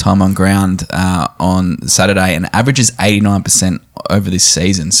 94% time on ground on Saturday and averages 89% over this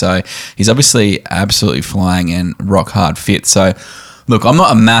season. So he's obviously absolutely flying and rock hard fit. So look, I'm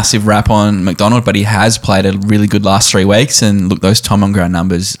not a massive rap on McDonald, but he has played a really good last 3 weeks. And look, those time on ground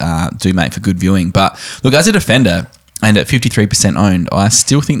numbers do make for good viewing. But look, as a defender, and at 53% owned, I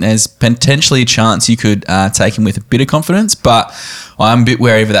still think there's potentially a chance you could take him with a bit of confidence, but I'm a bit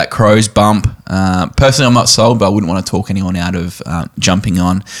wary of that Crows bump. Personally, I'm not sold, but I wouldn't want to talk anyone out of jumping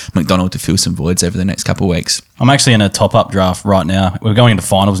on McDonald to fill some voids over the next couple of weeks. I'm actually in a top-up draft right now. We're going into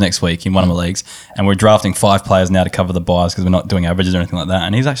finals next week in one of my leagues, and we're drafting 5 players now to cover the buys because we're not doing averages or anything like that,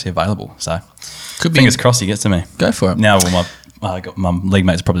 and he's actually available. So fingers crossed he gets to me. Go for it. Now, my league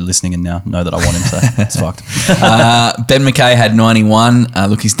mates are probably listening and now know that I want him, so it's fucked. Ben McKay had 91.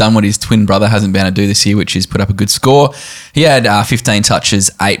 Look, he's done what his twin brother hasn't been able to do this year, which is put up a good score. He had 15 touches,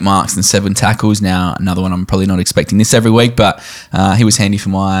 8 marks and 7 tackles. Now, another one I'm probably not expecting this every week, but he was handy for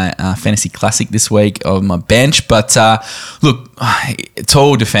my fantasy classic this week of my bench. But look,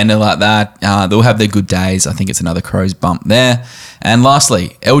 tall defender like that, they'll have their good days. I think it's another Crows bump there. And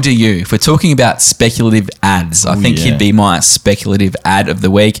lastly, LDU. If we're talking about speculative ads, I think he'd be my speculative ad of the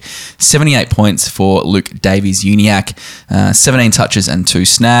week. 78 points for Luke Davies-Uniacke, 17 touches and 2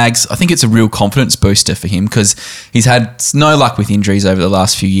 snags. I think it's a real confidence booster for him because he's had no luck with injuries over the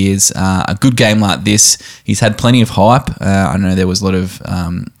last few years. A good game like this, he's had plenty of hype. I know there was a lot of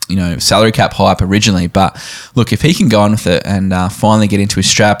salary cap hype originally, but look, if he can go on with it and finally get into his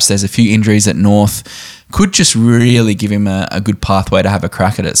straps, there's a few injuries at North, could just really give him a good pathway to have a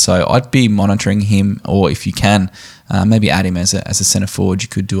crack at it. So I'd be monitoring him, or if you can, maybe add him as a centre forward. You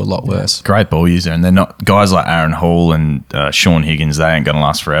could do a lot worse. Great ball user, and they're not guys like Aaron Hall and Sean Higgins. They ain't going to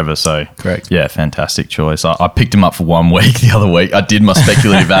last forever. So correct. Yeah, fantastic choice. I picked him up for 1 week the other week. I did my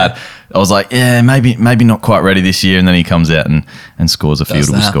speculative ad. I was like, yeah, maybe not quite ready this year. And then he comes out and scores a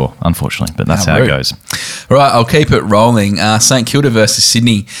fieldable score, unfortunately. But that's how it goes. Right, I'll keep it rolling. St Kilda versus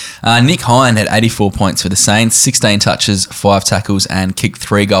Sydney. Nick Hine had 84 points for the Saints, 16 touches, 5 tackles, and kicked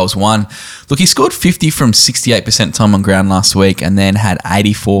 3 goals, 1. Look, he scored 50 from 68% time on ground last week and then had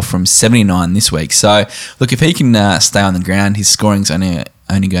 84 from 79 this week. So, look, if he can stay on the ground, his scoring's only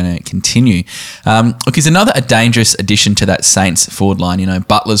going to continue. Look, he's a dangerous addition to that Saints forward line. You know,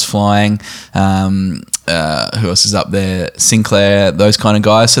 Butler's flying. Who else is up there? Sinclair, those kind of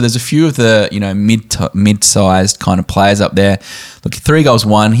guys. So there's a few of the, you know, mid-sized kind of players up there. Look, 3 goals,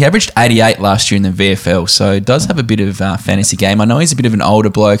 1. He averaged 88 last year in the VFL, so does have a bit of fantasy game. I know he's a bit of an older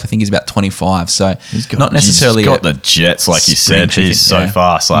bloke. I think he's about 25, so not necessarily. He's got the jets, like you said. He's so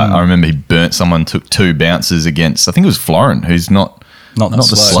fast. Like, I remember he burnt someone, took 2 bounces against, I think it was Florent, who's not the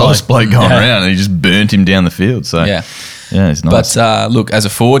slowest bloke going around, and he just burnt him down the field. So yeah, it's nice. But look, as a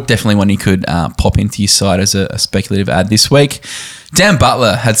forward, definitely one you could pop into your side as a speculative ad this week. Dan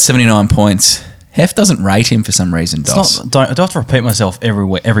Butler had 79 points. Hef doesn't rate him for some reason, Dos. I don't have to repeat myself every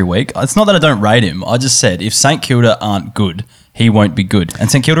week. It's not that I don't rate him. I just said if St Kilda aren't good, he won't be good.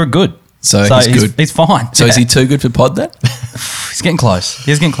 And St Kilda are good. So he's good. He's fine. So is he too good for pod then? He's getting close.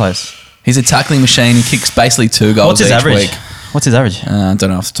 He's a tackling machine. He kicks basically 2 goals each week. What's his average? I don't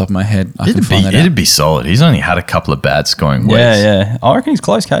know off the top of my head. It'd be solid. He's only had a couple of bad scoring weeks. Yeah. I reckon he's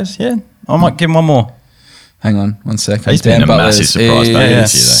close, Case. Yeah. I might give him one more. Hang on 1 second. He's been a massive surprise back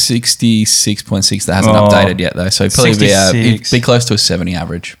this year, though. 66.6. That hasn't updated yet, though. So he'd probably be close to a 70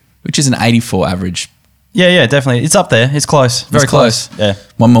 average, which is an 84 average. Yeah, definitely. It's up there. It's close. Very close. Yeah.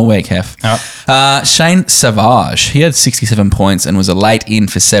 1 more week, Hef. All right. Shane Savage. He had 67 points and was a late in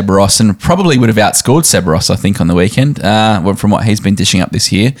for Seb Ross and probably would have outscored Seb Ross, I think, on the weekend from what he's been dishing up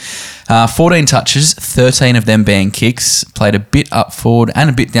this year. 14 touches, 13 of them being kicks. Played a bit up forward and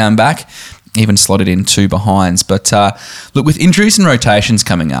a bit down back. Even slotted in 2 behinds. But look, with injuries and rotations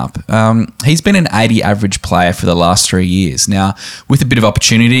coming up, he's been an 80 average player for the last 3 years. Now, with a bit of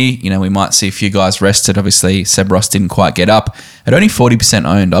opportunity, you know, we might see a few guys rested. Obviously, Seb Ross didn't quite get up. At only 40%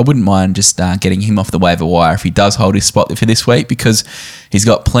 owned, I wouldn't mind just getting him off the waiver wire if he does hold his spot for this week, because he's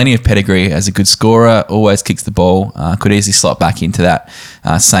got plenty of pedigree as a good scorer, always kicks the ball, could easily slot back into that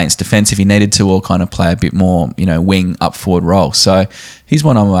Saints defence if he needed to, or kind of play a bit more, you know, wing up forward role. So he's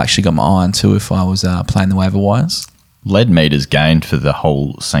one I've actually got my eye on too if I was playing the waiver wires. Lead meters gained for the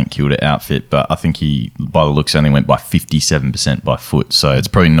whole St Kilda outfit, but I think he, by the looks, only went by 57% by foot. So it's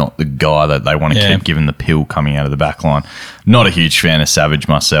probably not the guy that they want to keep giving the pill coming out of the back line. Not a huge fan of Savage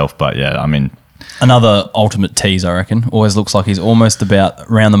myself, but yeah, I mean, another ultimate tease, I reckon. Always looks like he's almost about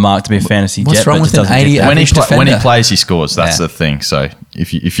around the mark to be a fantasy What's jet. What's wrong with an 80 when he plays, he scores. That's the thing. So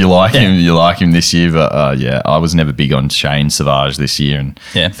if you like him, you like him this year. But I was never big on Shane Savage this year, and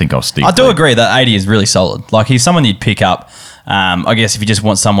I think I'll stick. I do agree that 80 is really solid. Like, he's someone you'd pick up. I guess if you just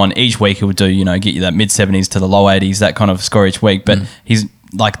want someone each week who would do, you know, get you that mid 70s to the low 80s, that kind of score each week. But he's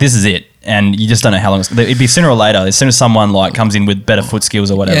like, this is it. And you just don't know how long it'd be sooner or later. As soon as someone like comes in with better foot skills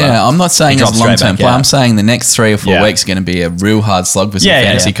or whatever. Yeah, I'm not saying it's a long-term play. I'm saying the next 3 or 4 weeks are going to be a real hard slog for some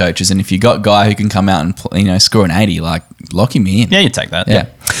fantasy coaches. And if you got a guy who can come out and, you know, score an 80, like, lock him in. Yeah, you take that.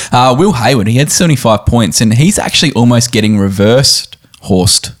 Yeah. Will Hayward, he had 75 points, and he's actually almost getting reversed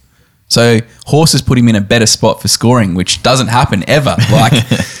horsed. So Horse has put him in a better spot for scoring, which doesn't happen ever. Like,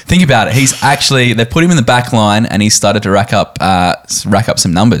 think about it. They put him in the back line, and he's started to rack up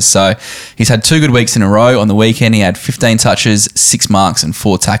some numbers. So he's had 2 good weeks in a row. On the weekend, he had 15 touches, 6 marks, and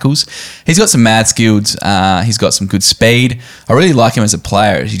 4 tackles. He's got some mad skills. He's got some good speed. I really like him as a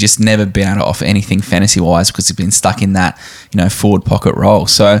player. He's just never been able to offer anything fantasy-wise because he's been stuck in that, you know, forward pocket role.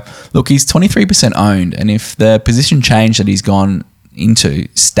 So look, he's 23% owned, and if the position change that he's gone into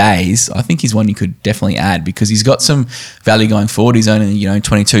stays, I think he's one you could definitely add because he's got some value going forward. He's only, you know,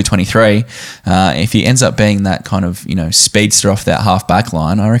 22, 23. If he ends up being that kind of, you know, speedster off that half back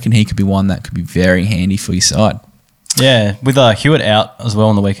line, I reckon he could be one that could be very handy for your side. Yeah, with Hewitt out as well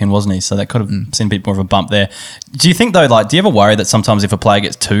on the weekend, wasn't he? So that could have seen a bit more of a bump there. Do you think, though, like, do you ever worry that sometimes if a player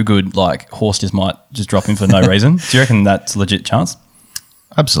gets too good, like, Horse just might just drop him for no reason? Do you reckon that's a legit chance?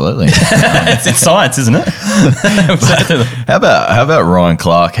 Absolutely. It's science, isn't it? How about Ryan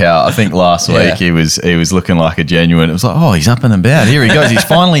Clark? How I think last week he was looking like a genuine. It was like, oh, he's up and about. Here he goes. He's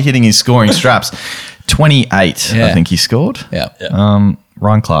finally hitting his scoring straps. 28, I think he scored. Yeah.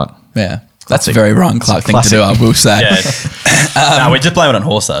 Ryan Clark. Yeah. That's a very Ryan Clark thing to do, I will say. No, we just blame it on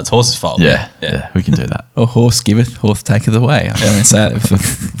Horse, though. It's Horse's fault. Yeah, we can do that. Or Horse giveth, Horse taketh away. I don't say it.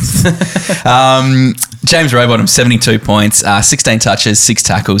 James Rowbottom, 72 points, 16 touches, 6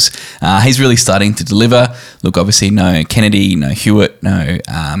 tackles. He's really starting to deliver. Look, obviously, no Kennedy, no Hewitt, no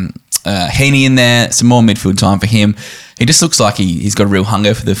Heaney in there, some more midfield time for him. He just looks like he's got a real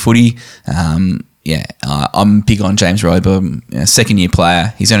hunger for the footy. I'm big on James Rober, second-year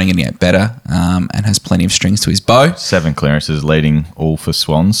player. He's only going to get better and has plenty of strings to his bow. 7 clearances leading all for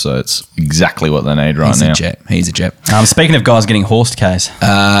Swans, so it's exactly what they need right now. He's a jet. Speaking of guys getting horsed, case.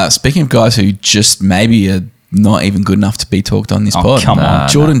 Speaking of guys who just maybe are not even good enough to be talked on this pod. Come on.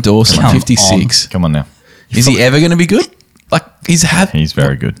 Jordan Dawson, 56. Come on now. Is he ever going to be good? Like, he's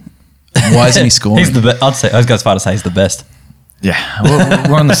very good. Why isn't he scoring? He's the best. I was going as far to say he's the best. Yeah,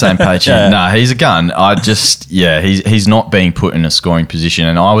 we're on the same page here. No, he's a gun. He's not being put in a scoring position,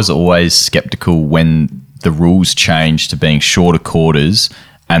 and I was always skeptical when the rules changed to being shorter quarters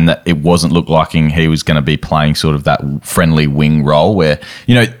and that it wasn't looking he was going to be playing sort of that friendly wing role where,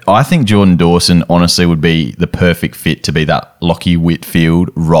 I think Jordan Dawson honestly would be the perfect fit to be that Lockie Whitfield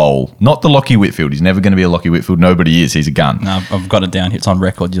role. Not the Lockie Whitfield. He's never going to be a Lockie Whitfield. Nobody is. He's a gun. No, I've got it down. It's on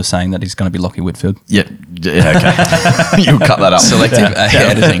record. You're saying that he's going to be Lockie Whitfield. Yeah okay. You'll cut that up. Selective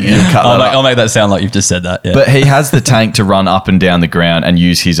editing. You'll cut that up. I'll make that sound like you've just said that. Yeah. But he has the tank to run up and down the ground and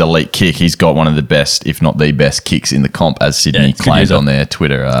use his elite kick. He's got one of the best, if not the best, kicks in the comp, as Sydney claimed on their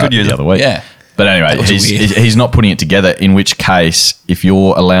Twitter the other week. Yeah. But anyway, he's not putting it together, in which case, if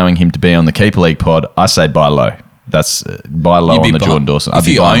you're allowing him to be on the Keeper League pod, I say buy low. That's buy low on the Jordan Dawson. If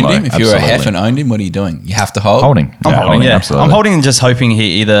you owned him, if you're a hef and owned him, what are you doing? You have to hold? Holding. I'm holding, yeah. Absolutely. I'm holding and just hoping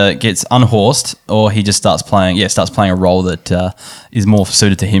he either gets unhorsed or he just starts playing a role that is more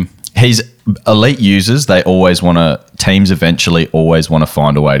suited to him. He's elite users. Teams eventually always want to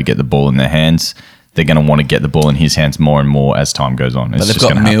find a way to get the ball in their hands. They're going to want to get the ball in his hands more and more as time goes on. But they've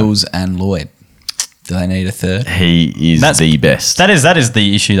got Mills and Lloyd. Do they need a third? He is the best. That is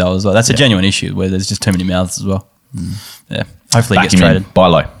the issue though as well. That's a genuine issue where there's just too many mouths as well. Yeah. Hopefully he gets traded. Buy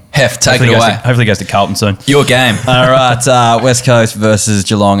low. Hef, take it away. Hopefully he goes to Carlton soon. Your game. All right, West Coast versus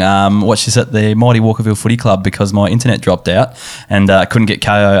Geelong. Watched this at the mighty Walkerville Footy Club because my internet dropped out and couldn't get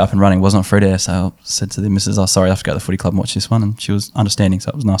KO up and running. Was not free there, so I said to the missus, sorry, I have to go to the footy club and watch this one, and she was understanding, so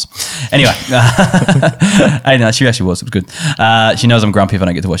it was nice. Anyway, she actually was. It was good. She knows I'm grumpy if I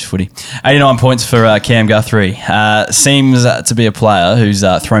don't get to watch the footy. 89 points for Cam Guthrie. Seems to be a player who's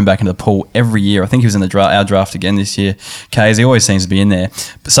thrown back into the pool every year. I think he was in our draft again this year. As he always seems to be in there.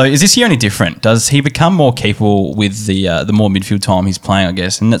 So is this year any different? Does he become more capable with the more midfield time he's playing, I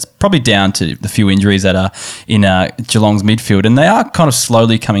guess? And that's probably down to the few injuries that are in Geelong's midfield, and they are kind of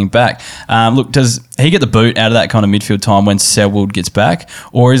slowly coming back. Look, does he get the boot out of that kind of midfield time when Selwood gets back?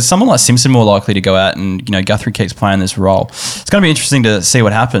 Or is someone like Simpson more likely to go out and, Guthrie keeps playing this role? It's going to be interesting to see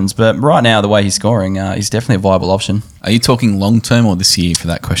what happens, but right now, the way he's scoring, he's definitely a viable option. Are you talking long-term or this year for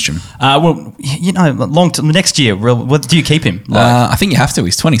that question? Long-term, next year, do you keep him? I think you have to.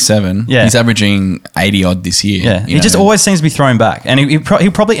 He's 27. Yeah. He's averaging 80-odd this year. Yeah, he just always seems to be thrown back. And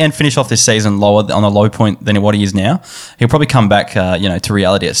he'll probably finish off this season lower on a low point than what he is now. He'll probably come back to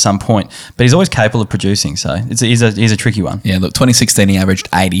reality at some point. But he's always capable of producing, so he's a tricky one. Yeah, look, 2016 he averaged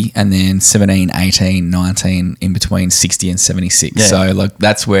 80 and then 17, 18, 19 in between 60 and 76. Yeah. So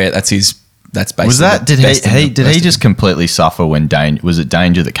that's basically was that did he just completely suffer when was it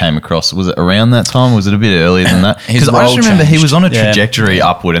Danger that came across? Was it around that time? Was it a bit earlier than that? Because I just remember he was on a trajectory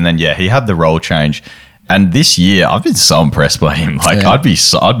upward, and then he had the role change. And this year, I've been so impressed by him. I'd be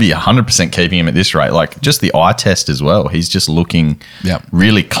 100% keeping him at this rate. Like, just the eye test as well. He's just looking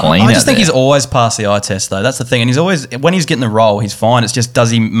really clean. I just think he's always passed the eye test, though. That's the thing. And he's always, when he's getting the role, he's fine. It's just,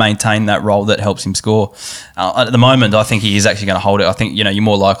 does he maintain that role that helps him score? At the moment, I think he is actually going to hold it. I think, you're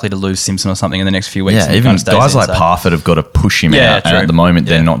more likely to lose Simpson or something in the next few weeks. Yeah, even guys like Parfitt have got to push him out. True. And at the moment,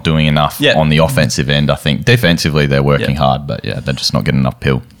 they're not doing enough on the offensive end, I think. Defensively, they're working hard, but they're just not getting enough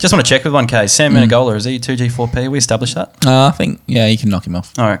pill. Just want to check with 1K. Sam Menegola, is he 2G4P? We established that? I think, you can knock him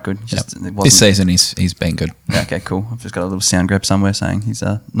off. All right, good. This season, he's been good. Yeah, okay, cool. I've just got a little sound grab somewhere saying he's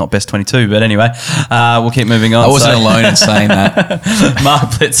not best 22, but anyway, we'll keep moving on. I wasn't alone in saying that. Mark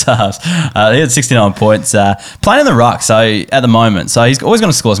Blitzarves, he had 69 points, playing in the ruck, so at the moment, so he's always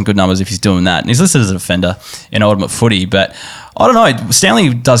going to score some good numbers if he's doing that, and he's listed as a defender in Ultimate Footy, but I don't know.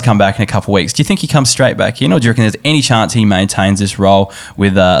 Stanley does come back in a couple of weeks. Do you think he comes straight back in, or do you reckon there's any chance he maintains this role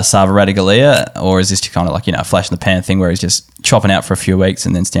with Sava Radigalia, or is this kind of like, a flash in the pan thing where he's just chopping out for a few weeks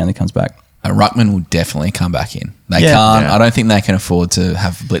and then Stanley comes back? Ruckman will definitely come back in. They can't. Yeah. I don't think they can afford to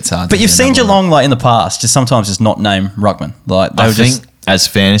have Blitzard. But you've seen Geelong in the past, sometimes just not name Ruckman. I think as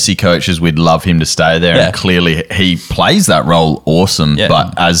fantasy coaches, we'd love him to stay there, and clearly he plays that role awesome. Yeah.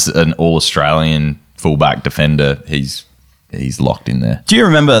 But as an All-Australian fullback defender, he's he's locked in there. Do you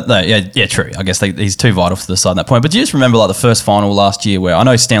remember though? Yeah, true. I guess he's too vital to the side at that point. But do you just remember like the first final last year where I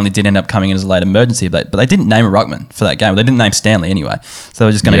know Stanley did end up coming in as a late emergency, but they didn't name a ruckman for that game. They didn't name Stanley anyway, so they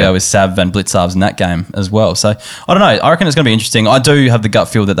were just going to go with Sav and Blitzarves in that game as well. So I don't know. I reckon it's going to be interesting. I do have the gut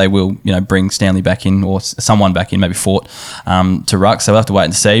feel that they will, bring Stanley back in or someone back in, maybe Fort to ruck. So we'll have to wait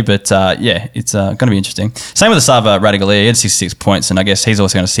and see. But it's going to be interesting. Same with the Sava Radigalia. He had 66 points, and I guess he's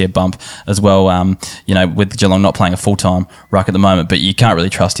also going to see a bump as well. With Geelong not playing a full-time ruck at the moment, but you can't really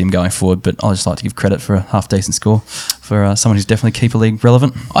trust him going forward. But I just like to give credit for a half-decent score for someone who's definitely keeper league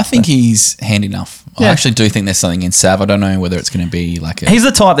relevant. I think he's handy enough. Yeah. I actually do think there's something in Sav. I don't know whether it's going to be like He's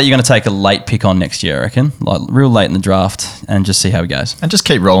the type that you're going to take a late pick on next year, I reckon, like real late in the draft, and just see how he goes. And just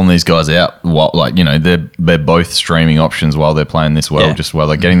keep rolling these guys out. They're both streaming options while they're playing this well, just while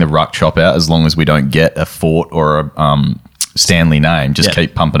they're getting the ruck chop out, as long as we don't get a Fort or a Stanley name, just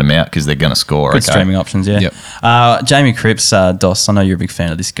keep pumping them out because they're going to score. Good streaming options, yeah. Yep. Jamie Cripps, Dos, I know you're a big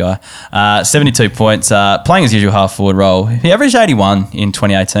fan of this guy. 72 points, playing his usual half forward role. He averaged 81 in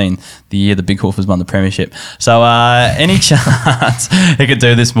 2018, the year the Big Hoofers won the premiership. So any chance he could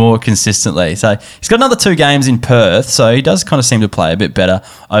do this more consistently? So he's got another 2 games in Perth, so he does kind of seem to play a bit better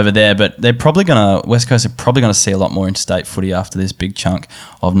over there. But West Coast are probably going to see a lot more interstate footy after this big chunk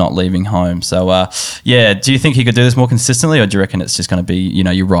of not leaving home. So do you think he could do this more consistently? Or do you reckon it's just going to be,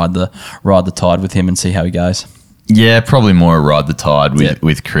 you ride the tide with him and see how he goes? Yeah, probably more ride the tide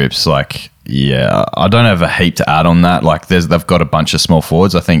with Cripps. I don't have a heap to add on that. They've got a bunch of small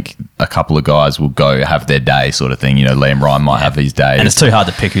forwards. I think a couple of guys will go have their day sort of thing. Liam Ryan might have his day. And it's too hard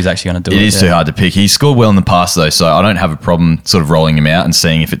to pick who's actually going to do it. It is too hard to pick. He's scored well in the past though, so I don't have a problem sort of rolling him out and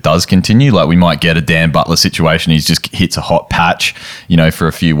seeing if it does continue. We might get a Dan Butler situation. He just hits a hot patch, for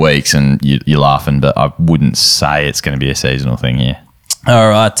a few weeks and you're laughing, but I wouldn't say it's going to be a seasonal thing here. All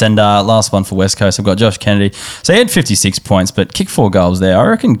right, and last one for West Coast. I've got Josh Kennedy. So he had 56 points, but kicked 4 goals there. I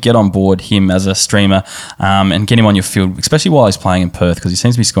reckon get on board him as a streamer and get him on your field, especially while he's playing in Perth, because he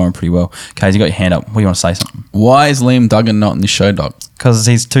seems to be scoring pretty well. Kays, you got your hand up. What do you want to say something? Why is Liam Duggan not in this show, Doc? Because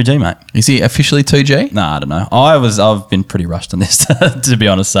he's 2G, mate. Is he officially 2G? Nah, I don't know. I've been pretty rushed on this, to be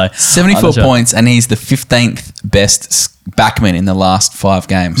honest. 74 points, and he's the 15th best backman in the last 5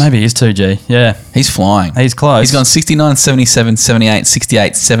 games. Maybe he's 2G, yeah. He's flying. He's close. He's gone 69, 77, 78,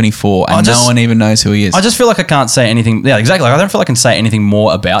 68, 74, and no one even knows who he is. I just feel like I can't say anything. Yeah, exactly. I don't feel like I can say anything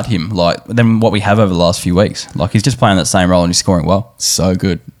more about him than what we have over the last few weeks. He's just playing that same role and he's scoring well. So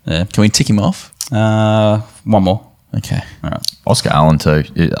good. Yeah. Can we tick him off? One more. Okay. All right. Oscar Allen too.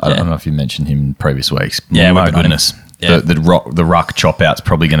 I don't know if you mentioned him in previous weeks. Yeah, my goodness. Yeah. The ruck chop out's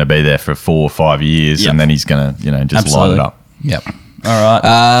probably going to be there for 4 or 5 years, and then he's going to just light it up. Yep. All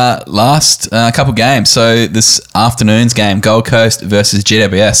right. Last couple games. So this afternoon's game, Gold Coast versus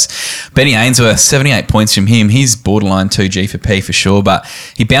GWS. Benny Ainsworth, 78 points from him. He's borderline 2G for P for sure, but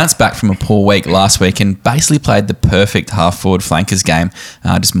he bounced back from a poor week last week and basically played the perfect half-forward flankers game,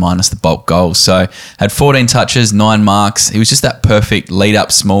 just minus the bulk goals. So had 14 touches, 9 marks. He was just that perfect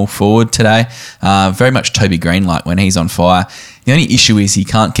lead-up small forward today. Very much Toby Green-like when he's on fire. The only issue is he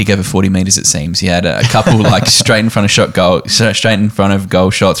can't kick over 40 metres, it seems. He had a couple straight in front of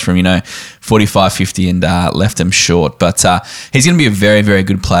goal shots from 45, 50 and left him short. But he's going to be a very, very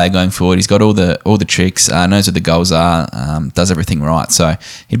good player going forward. He's got all the tricks, knows what the goals are, does everything right. So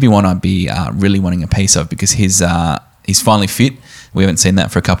he'd be one I'd be really wanting a piece of because he's finally fit. We haven't seen that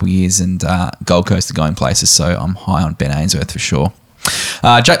for a couple of years, and Gold Coast are going places. So I'm high on Ben Ainsworth for sure.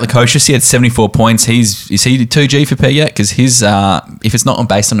 Jake Lukosius, he had 74 points. Is he 2G for P yet? Because his if it's not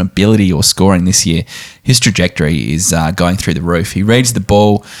based on ability or scoring this year, his trajectory is going through the roof. He reads the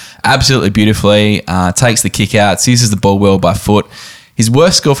ball absolutely beautifully, takes the kick outs, uses the ball well by foot. His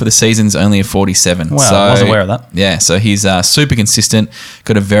worst score for the season is only a 47. Wow, I wasn't aware of that. Yeah, so he's super consistent,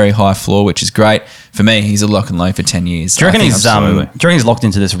 got a very high floor, which is great. For me, he's a lock and load for 10 years. Do you reckon he's locked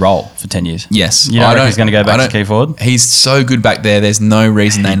into this role for 10 years? Yes. You don't reckon he's going to go back to key forward? He's so good back there. There's no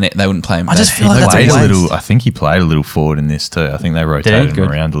reason they wouldn't play him. I just feel like that's a waste. I think he played a little forward in this too. I think they rotated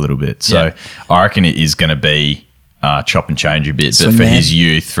him around a little bit. So I reckon it is going to be chop and change a bit. But for his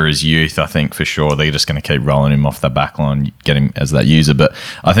youth, I think for sure they're just going to keep rolling him off the back line, get him as that user. But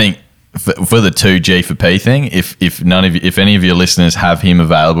I think for the 2G for P thing, if any of your listeners have him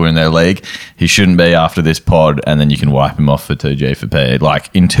available in their league, he shouldn't be after this pod, and then you can wipe him off for 2G for P.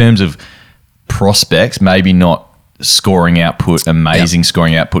 In terms of prospects, maybe not scoring output, amazing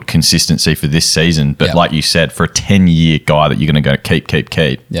scoring output consistency for this season, but like you said, for a 10-year guy that you're going to go keep.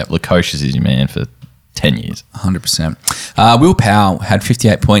 Lukosius is your man for 10 years. 100%. Will Powell had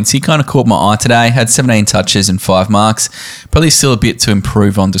 58 points. He kind of caught my eye today, had 17 touches and 5 marks. Probably still a bit to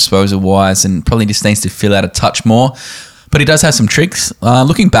improve on disposal-wise and probably just needs to fill out a touch more. But he does have some tricks.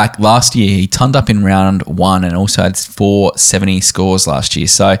 Looking back, last year he turned up in round 1 and also had 470 scores last year.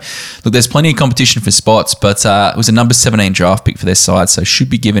 So, look, there's plenty of competition for spots, but it was a number 17 draft pick for their side, so should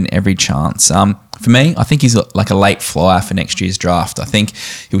be given every chance. For me, I think he's like a late flyer for next year's draft. I think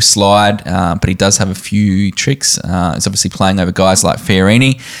he'll slide, but he does have a few tricks. He's obviously playing over guys like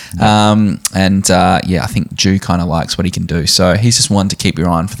Fiorini, I think Jew kind of likes what he can do. So he's just one to keep your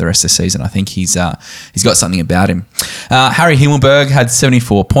eye on for the rest of the season. I think he's got something about him. Harry Himmelberg had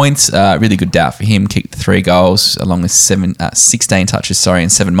 74 points. Really good doubt for him. Kicked 3 goals along with 16 touches,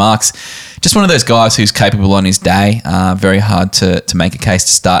 and 7 marks. Just one of those guys who's capable on his day. Very hard to make a case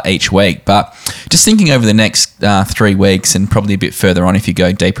to start each week. But just thinking over the next 3 weeks and probably a bit further on if you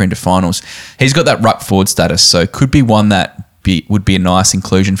go deeper into finals, he's got that ruck forward status. So could be one that would be a nice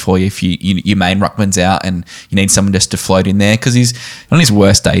inclusion for you if your main ruckman's out and you need someone just to float in there, because he's on his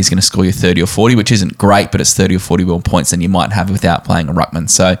worst day he's going to score you 30 or 40, which isn't great, but it's 30 or 40 more points than you might have without playing a ruckman.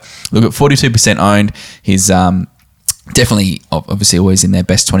 So look, at 42% owned, he's definitely obviously always in their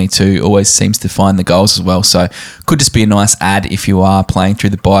best 22, always seems to find the goals as well, so could just be a nice add if you are playing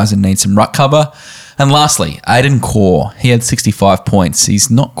through the buys and need some ruck cover. And lastly, Aidan Core, he had 65 points.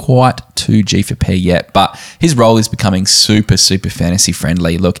 He's not quite 2G for P yet, but his role is becoming super, super fantasy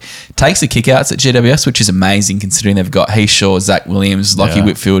friendly. Look, takes the kickouts at GWS, which is amazing considering they've got Heath Shaw, Zach Williams, Lockie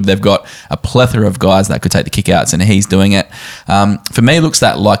Whitfield. They've got a plethora of guys that could take the kickouts, and he's doing it. For me, looks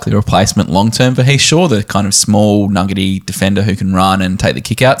that likely replacement long term for Heath Shaw, the kind of small, nuggety defender who can run and take the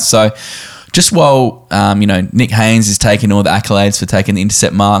kickouts. So just while, Nick Haynes is taking all the accolades for taking the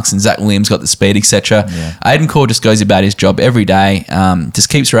intercept marks and Zach Williams got the speed, etc., Aidan Core just goes about his job every day, just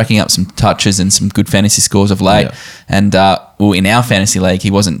keeps racking up some touches and some good fantasy scores of late. Yeah. And, in our fantasy league,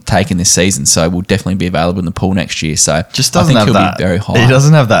 he wasn't taken this season, so will definitely be available in the pool next year. So just doesn't I think have he'll be very high. He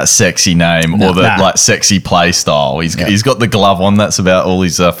doesn't have that sexy name or the sexy play style. He's got the glove on. That's about all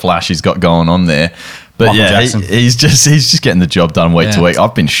his flash he's got going on there. But he's just getting the job done week to week.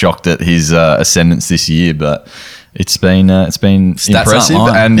 I've been shocked at his ascendance this year, but it's been impressive.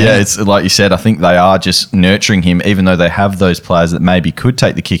 And it's like you said, I think they are just nurturing him, even though they have those players that maybe could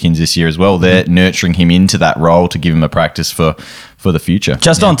take the kick-ins this year as well. They're nurturing him into that role to give him a practice for the future.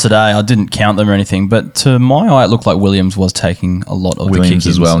 Just on today, I didn't count them or anything, but to my eye, it looked like Williams was taking a lot of the kick-ins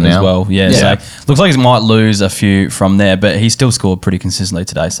as well now. So looks like he might lose a few from there, but he still scored pretty consistently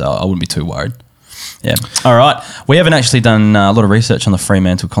today, so I wouldn't be too worried. Yeah. All right. We haven't actually done a lot of research on the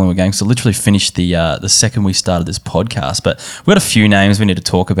Fremantle Collingwood game, so literally finished the second we started this podcast. But we've got a few names we need to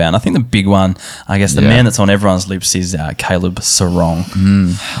talk about. And I think the big one, I guess, the man that's on everyone's lips is Caleb Serong.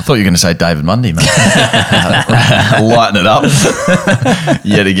 I thought you were going to say David Mundy, man. Lighten it up.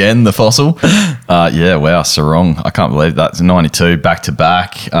 Yet again, the fossil. Serong. I can't believe that's 92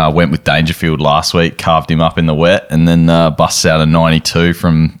 back-to-back. Went with Dangerfield last week, carved him up in the wet, and then busts out a 92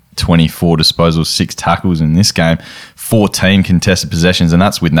 from 24 disposals, 6 tackles in this game, 14 contested possessions, and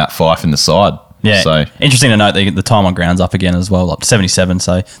that's with Nat Fyfe in the side. Yeah, so interesting to note the time on ground's up again as well, up to 77.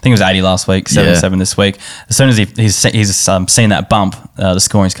 So I think it was 80 last week, 77 this week. As soon as he's seen that bump, the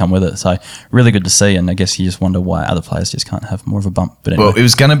scoring's come with it. So really good to see, and I guess you just wonder why other players just can't have more of a bump. But anyway. Well, it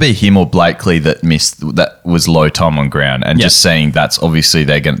was going to be him or Blakely that was low time on ground, and just seeing that's obviously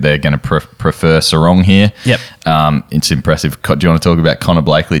they're going to prefer Serong here. Yep. It's impressive. Do you want to talk about Connor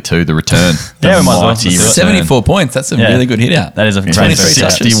Blakely too? The return, we might as well. 74 points. That's a really good hit out. That is a great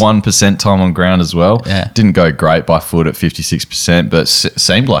 61% time on ground as well. Yeah. Didn't go great by foot at 56%, but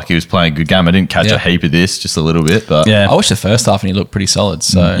seemed like he was playing a good game. I didn't catch a heap of this, just a little bit. But I watched the first half and he looked pretty solid.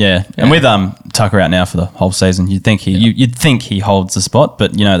 So and with Tucker out now for the whole season, you'd think he holds the spot,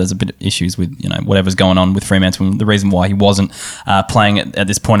 but there's a bit of issues with whatever's going on with Fremantle. And the reason why he wasn't playing at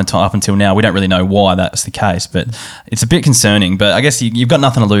this point in time up until now, we don't really know why that's the case, but it's a bit concerning. But I guess you've got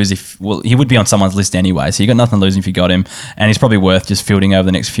nothing to lose he would be on someone's list anyway, so you've got nothing to lose if you got him, and he's probably worth just fielding over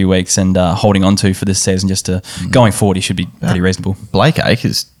the next few weeks and holding on to for this season. Just going forward, he should be pretty reasonable. Blake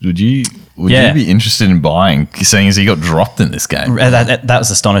Acres, would you be interested in buying, seeing as he got dropped in this game? That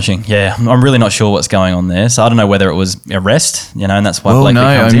was astonishing. Yeah, I'm really not sure what's going on there. So I don't know whether it was a rest, and that's why Blake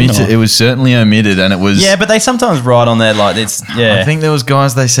comes in. It was certainly omitted, and it was. Yeah, but they sometimes write on there like it's. Yeah, I think there was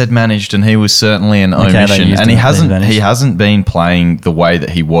guys they said managed, and he was certainly an omission, and he hasn't been playing the way that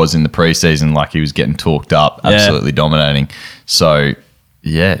he was in the preseason. Like he was getting talked up, absolutely dominating. So.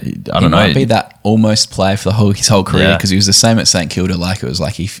 Yeah, I don't know. He might be that almost play for his whole career, because he was the same at St Kilda. Like it was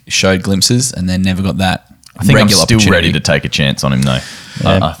like he showed glimpses and then never got that. I think I'm still ready to take a chance on him though.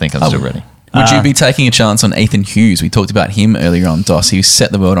 I think I'm still ready. Would you be taking a chance on Ethan Hughes? We talked about him earlier on, Dos. He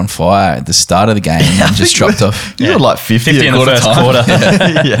set the world on fire at the start of the game and just dropped off. He got like 50 in the first quarter.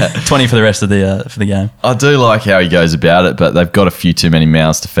 Yeah. 20 for the rest of the game. I do like how he goes about it, but they've got a few too many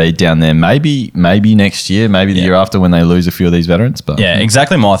mouths to feed down there. Maybe next year, maybe the year after when they lose a few of these veterans. But Yeah,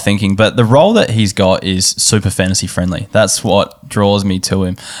 exactly my thinking. But the role that he's got is super fantasy friendly. That's what draws me to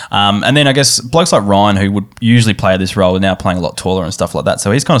him. And then I guess blokes like Ryan, who would usually play this role, are now playing a lot taller and stuff like that.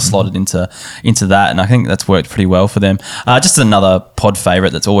 So he's kind of slotted into that, and I think that's worked pretty well for them. Just another pod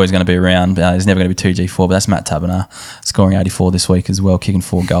favourite that's always going to be around. He's never going to be 2G4, but that's Matt Taberner, scoring 84 this week as well, kicking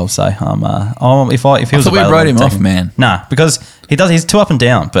 4 goals. So if he was I thought we available, wrote him I'd off, take man. Nah, because he's too up and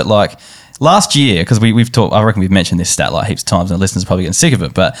down. But like last year, because we've talked, I reckon we've mentioned this stat like heaps of times, and the listeners are probably getting sick of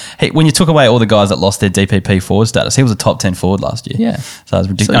it. But when you took away all the guys that lost their DPP forward status, he was a top 10 forward last year. Yeah. So it was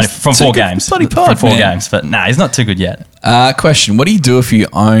ridiculous. So From it's a 4 good games. bloody From pod, 4 man. games. But nah, he's not too good yet. Question. What do you do if you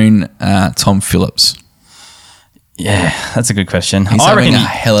own Tom Phillips? Yeah, that's a good question. He's I having reckon a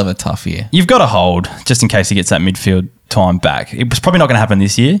hell of a tough year. you've got to hold just in case he gets that midfield time back. It was probably not going to happen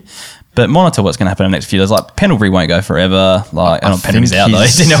this year, but monitor what's going to happen in the next few days. Like Pendlebury won't go forever. Like I don't know, Pendlebury's out though.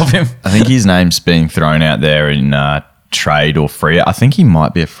 It didn't help him. I think his name's being thrown out there in trade or free. I think he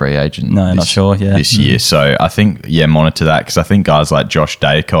might be a free agent. No, not sure, yeah. this year. So I think monitor that, because I think guys like Josh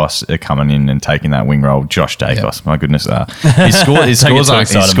Dacos are coming in and taking that wing role. Josh Dacos, my goodness, his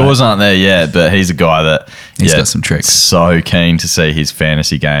scores aren't there yet, but he's a guy that He's got some tricks. So keen to see his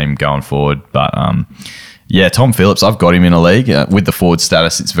fantasy game going forward, but Tom Phillips, I've got him in a league with the forward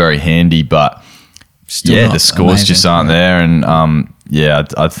status. It's very handy, but Still not the scores amazing. just aren't there, and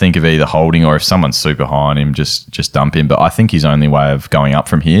I'd think of either holding, or if someone's super high on him, just dump him. But I think his only way of going up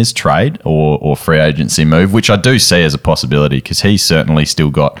from here is trade or free agency move, which I do see as a possibility, because he's certainly still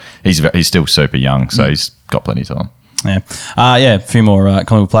got he's still super young, so he's got plenty of time. A few more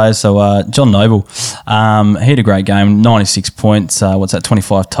Collingwood players. So John Noble, he had a great game, 96 points.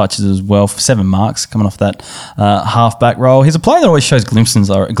 25 touches as well, 7 marks coming off that half-back role. He's a player that always shows glimpses,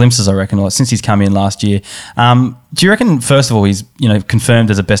 I reckon, like, since he's come in last year. Do you reckon, first of all, he's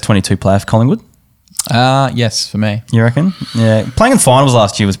confirmed as a best 22 player for Collingwood? Yes, for me. You reckon? Yeah. Playing in finals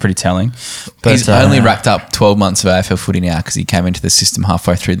last year was pretty telling. But, He's only racked up 12 months of AFL footy now because he came into the system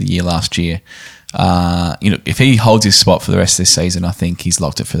halfway through the year last year. If he holds his spot for the rest of this season, I think he's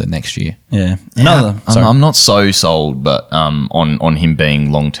locked it for the next year. Yeah. I'm not so sold, but on him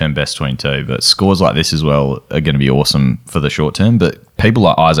being long-term best 22, but scores like this as well are going to be awesome for the short term. But people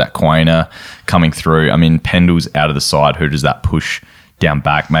like Isaac Quainer coming through, I mean, Pendle's out of the side. Who does that push down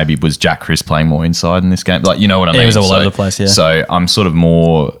back? Maybe was Jack Chris playing more inside in this game? Like, you know what I mean? He was all over the place, yeah. So I'm sort of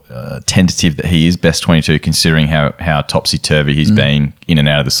more tentative that he is best 22, considering how topsy-turvy he's been in and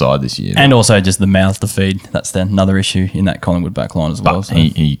out of the side this year. And also just the mouth to feed. That's another issue in that Collingwood back line as well. But So.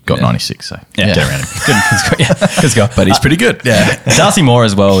 he got 96, so Yeah. get around him. Good guy. But he's pretty good. Yeah. Darcy Moore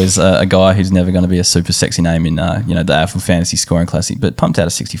as well is a guy who's never going to be a super sexy name in the AFL Fantasy Scoring Classic, but pumped out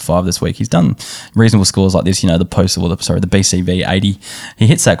a 65 this week. He's done reasonable scores like this, the BCV 80. He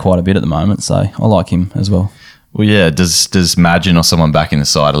hits that quite a bit at the moment, so I like him as well. Well, yeah. Does Madgen or someone back in the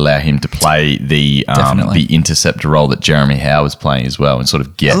side allow him to play the interceptor role that Jeremy Howe was playing as well, and sort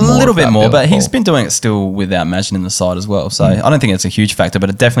of get A more little of bit that more, belt but he's ball? been doing it still without Madgen in the side as well. So I don't think it's a huge factor, but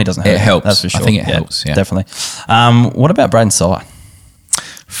it definitely doesn't hurt. It helps. That's for sure. I think it helps, yeah. Definitely. What about Braden Sy?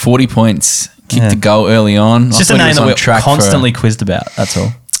 40 points, kicked a goal early on. It's just a name that we're constantly quizzed about. That's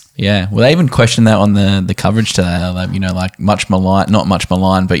all. Yeah, well, they even questioned that on the coverage today. Like, much maligned, not much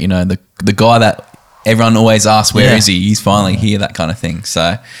maligned, but the guy that everyone always asks, where is he? He's finally here, that kind of thing.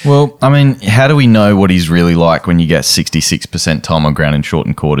 So, Well, I mean, how do we know what he's really like when you get 66% time on ground in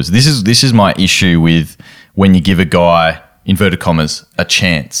shortened quarters? This is my issue with when you give a guy, inverted commas, a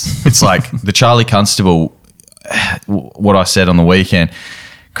chance. It's like the Charlie Constable, what I said on the weekend.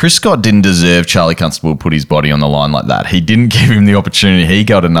 Chris Scott didn't deserve Charlie Constable to put his body on the line like that. He didn't give him the opportunity. He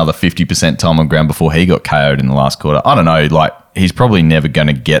got another 50% time on ground before he got KO'd in the last quarter. I don't know, he's probably never going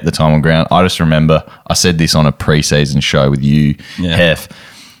to get the time on ground. I just remember I said this on a preseason show with you, Hef.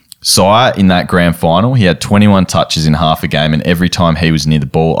 Sire, in that grand final, he had 21 touches in half a game, and every time he was near the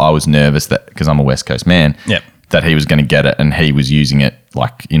ball, I was nervous that, because I'm a West Coast man, that he was going to get it, and he was using it,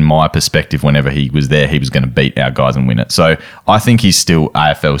 like, in my perspective, whenever he was there, he was going to beat our guys and win it. So I think he's still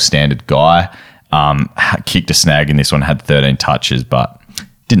AFL standard guy. Kicked a snag in this one, had 13 touches, but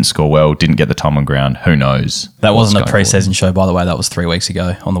didn't score well, didn't get the time on ground. Who knows? That wasn't a pre-season show, by the way. That was 3 weeks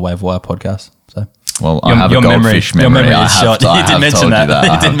ago on the Wave Wire podcast. So Well, I have a goldfish memory. Your memory I is have shot. to- I You did have mention told you that. I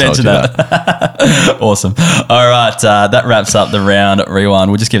You have did told mention you that. Awesome. All right, that wraps up the round rewind.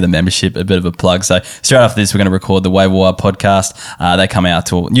 We'll just give the membership a bit of a plug. So straight after this, we're going to record the Waiver Wire podcast. They come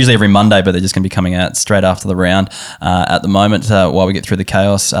out usually every Monday, but they're just going to be coming out straight after the round at the moment while we get through the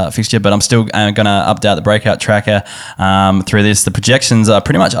chaos fixture. But I'm still going to update the breakout tracker through this. The projections are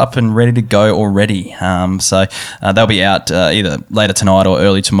pretty much up and ready to go already. So they'll be out either later tonight or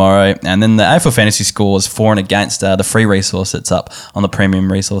early tomorrow. And then the AFL Fantasy scores for and against the free resource that's up on the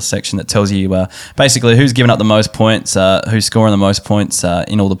premium resource section that tells you basically who's given up the most points, who's scoring the most points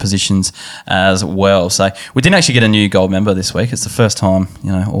in all the positions as well. So we didn't actually get a new gold member this week. It's the first time,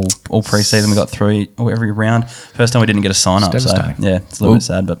 all pre-season we got through every round. First time we didn't get a sign up. So devastating. yeah, it's a little bit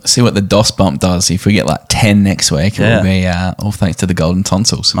sad. But See what the DOS bump does. If we get like 10 next week, it will be all thanks to the golden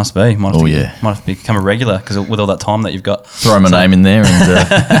tonsils. must be. Might have Oh, to, yeah. might have to become a regular because with all that time that you've got. Throw my name in there and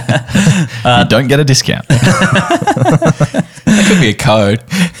you don't get a discount. That could be a code.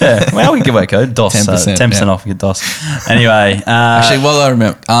 Yeah, well, we can give away a code DOS 10%, 10% yeah. off your DOS. Anyway, Actually, while I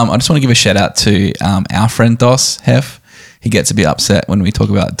remember, I just want to give a shout out to our friend DOS, Hef. He gets a bit upset when we talk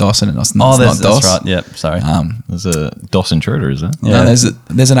about DOS and it's not DOS. that's right. Yep, sorry. There's a DOS intruder, is there? Yeah. No,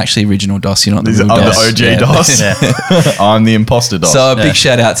 there's an actually original DOS. You're not the real I'm DOS. the OG Yeah. DOS. Yeah. I'm the imposter DOS. So a big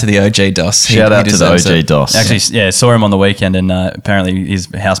shout out to the OG DOS. Shout out to the deserves OG it. DOS. Actually, yeah, saw him on the weekend, and apparently his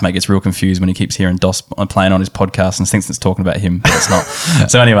housemate gets real confused when he keeps hearing DOS playing on his podcast and thinks it's talking about him, but it's not.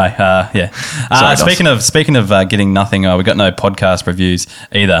 So anyway, yeah. Sorry, DOS. Speaking of getting nothing, we got no podcast reviews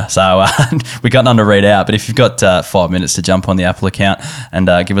either, so we got none to read out. But if you've got 5 minutes to jump on the Apple account and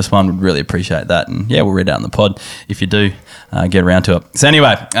give us one, we'd really appreciate that. And yeah, we'll read it out in the pod if you do get around to it. So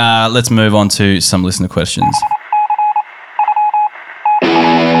anyway, let's move on to some listener questions.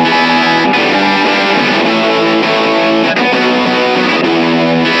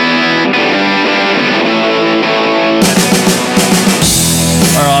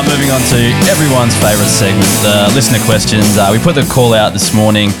 All right, moving on to everyone's favourite segment, the listener questions. We put the call out this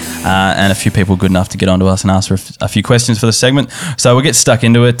morning and a few people good enough to get onto us and ask for a few questions for the segment. So we'll get stuck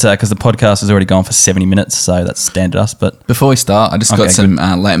into it because the podcast has already gone for 70 minutes, so that's standard us. But Before we start, I just got some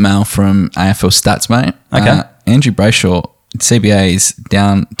late mail from AFL Stats, mate. Okay. Andrew Brayshaw, CBA is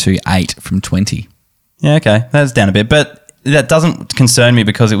down to 8 from 20. yeah, okay, that's down a bit. But that doesn't concern me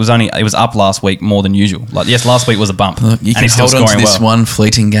because it was up last week more than usual. Like, yes, last week was a bump. Look, you and can he's still hold on to scoring this well. one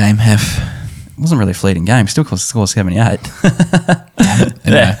fleeting game, Hef. It wasn't really a fleeting game. Still scored 78.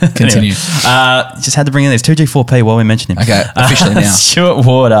 Anyway, continue. Just had to bring in this 2G4P while we mention him. Okay, officially now. Stuart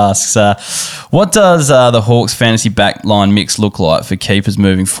Ward asks, what does the Hawks fantasy backline mix look like for keepers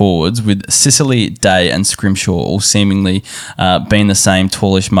moving forwards with Sicily, Day and Scrimshaw all seemingly being the same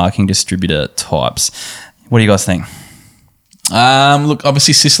tallish marking distributor types? What do you guys think? Look,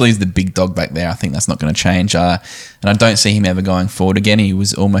 obviously Sicily's the big dog back there. I think that's not going to change. And I don't see him ever going forward again. He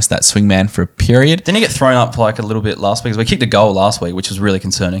was almost that swingman for a period. Didn't he get thrown up like a little bit last week? Because we kicked a goal last week, which was really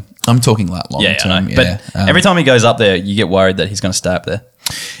concerning. I'm talking like long I term. know. But every time he goes up there, you get worried that he's going to stay up there.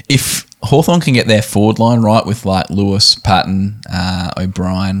 If Hawthorn can get their forward line right with like Lewis, Patton,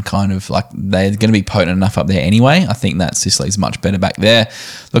 O'Brien, kind of like they're going to be potent enough up there anyway. I think that Sicily's much better back there.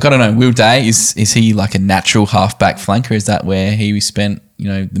 Look, I don't know. Will Day, is he like a natural halfback flanker? Is that where he spent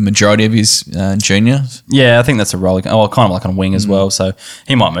the majority of his juniors? Yeah, I think that's a role. Oh, kind of like on a wing as well. So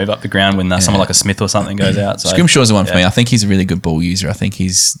he might move up the ground when someone like a Smith or something goes out. So Scrimshaw's the one for me. I think he's a really good ball user. I think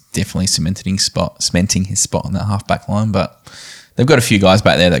he's definitely cementing his spot on that halfback line, but they've got a few guys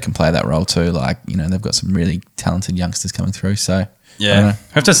back there that can play that role too. Like, they've got some really talented youngsters coming through. So, I don't know.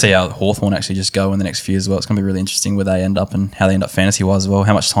 we have to see how Hawthorn actually just go in the next few years as well. It's going to be really interesting where they end up and how they end up fantasy-wise as well,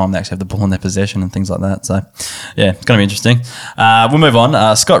 how much time they actually have the ball in their possession and things like that. So, yeah, it's going to be interesting. We'll move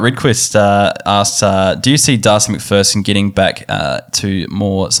on. Scott Ridquist asked, do you see Darcy McPherson getting back to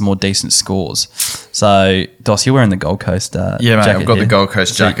some more decent scores? So, Dos, you're wearing the Gold Coast Yeah, mate, jacket I've got here. the Gold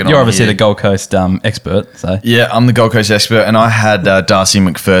Coast jacket on. You're obviously here. the Gold Coast expert. So Yeah, I'm the Gold Coast expert, and I had Darcy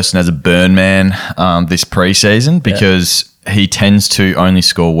McPherson as a burn man this pre-season because he tends to only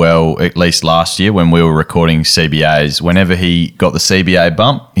score well, at least last year when we were recording CBAs. Whenever he got the CBA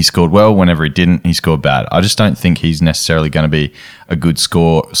bump, he scored well. Whenever he didn't, he scored bad. I just don't think he's necessarily going to be a good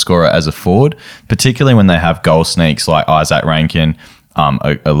scorer as a forward, particularly when they have goal sneaks like Isaac Rankin,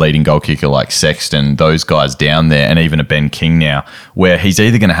 a leading goal kicker like Sexton, those guys down there, and even a Ben King now, where he's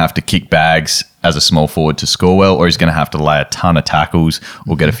either going to have to kick bags as a small forward to score well, or he's going to have to lay a ton of tackles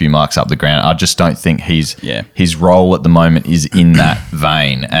or get a few marks up the ground. I just don't think his role at the moment is in that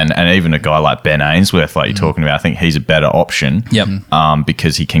vein. And even a guy like Ben Ainsworth, like you're talking about, I think he's a better option.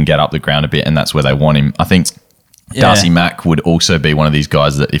 Because he can get up the ground a bit, and that's where they want him. I think Darcy Mack would also be one of these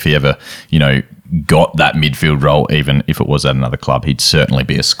guys that if he ever, got that midfield role, even if it was at another club, he'd certainly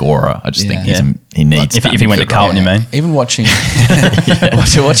be a scorer. I just think he needs If that he went to midfield role. Carlton, you mean? Even watching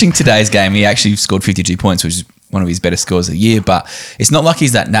watching today's game, he actually scored 52 points, which is one of his better scores of the year. But it's not like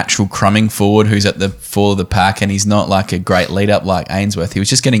he's that natural crumbing forward who's at the fall of the pack, and he's not like a great lead up like Ainsworth. He was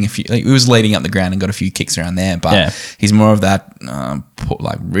just getting a few. He was leading up the ground and got a few kicks around there, but he's more of that poor,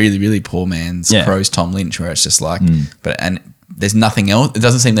 like really really poor man's Crows Tom Lynch, where it's just like, and there's nothing else. It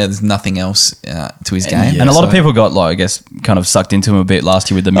doesn't seem that there's nothing else to his game. And a lot of people got, like, I guess, kind of sucked into him a bit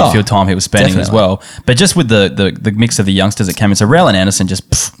last year with the midfield time he was spending as well. But just with the mix of the youngsters that came in, so Rowell and Anderson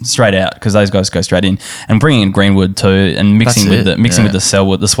just straight out, because those guys go straight in, and bringing in Greenwood too, and mixing with the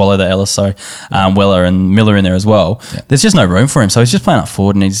Selwood, the Swallow, the Ellis, Weller and Miller in there as well. Yeah. There's just no room for him, so he's just playing up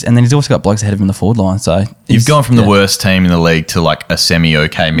forward, and then he's also got blokes ahead of him in the forward line. So you've gone from the worst team in the league to like a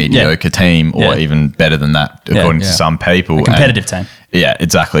semi-okay, mediocre team, or even better than that, according to some people. A competitive team. Yeah,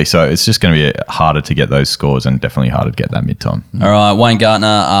 exactly. So it's just going to be harder to get those scores and definitely harder to get that mid-time. All right, Wayne Gartner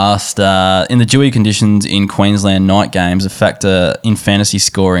asked, in the dewy conditions in Queensland night games, a factor in fantasy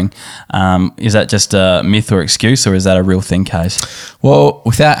scoring, is that just a myth or excuse, or is that a real thing, Case? Well,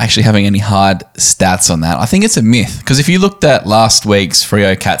 without actually having any hard stats on that, I think it's a myth. Because if you looked at last week's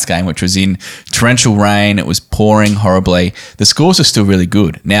Freo Cats game, which was in torrential rain, it was pouring horribly, the scores are still really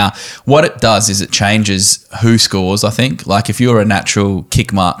good. Now, what it does is it changes who scores, I think. Like if you're a natural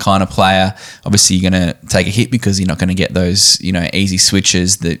kick mark kind of player, obviously you're going to take a hit because you're not going to get those, easy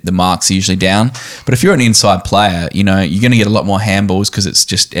switches. The marks are usually down. But if you're an inside player, you're going to get a lot more handballs because it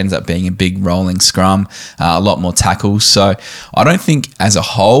just ends up being a big rolling scrum, a lot more tackles. So I don't think as a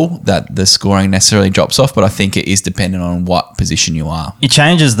whole that the scoring necessarily drops off, but I think it is dependent on what position you are. It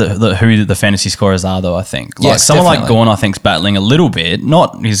changes who the fantasy scorers are, though, I think. Like yes, someone definitely. like Gawn, I think, is battling a little bit.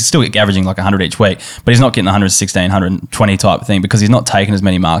 He's still averaging like 100 each week, but he's not getting 116, 120 type of thing because he's not taking as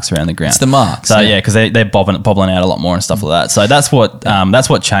many marks around the ground. It's the marks. So because they're bobbling out a lot more and stuff like that. So that's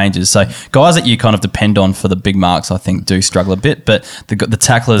what changes. So guys that you kind of depend on for the big marks, I think, do struggle a bit. But the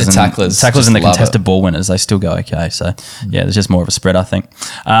tacklers and the contested ball winners, they still go okay. So there's just more of a spread, I think.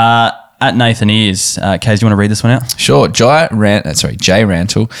 At Nathan Ears, Kaz, do you want to read this one out? Sure. Jay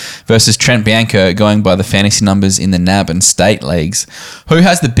Rantle versus Trent Bianco, going by the fantasy numbers in the NAB and state leagues. Who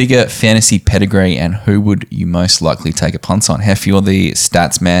has the bigger fantasy pedigree and who would you most likely take a punt on? Hef, you're the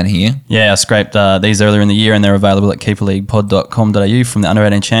stats man here. Yeah, I scraped these earlier in the year and they're available at keeperleaguepod.com.au from the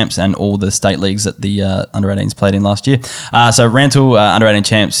under-18 champs and all the state leagues that the under-18s played in last year. So Rantle, under-18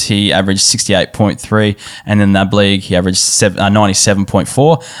 champs, he averaged 68.3, and then NAB league, he averaged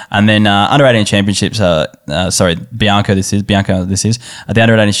 97.4, and then under-18 championships, Bianco this is. At the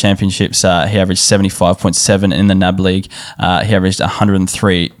under-18 championships, he averaged 75.7, and in the NAB league, he averaged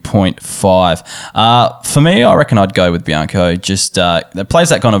 103.5. For me, I reckon I'd go with Bianco. Just plays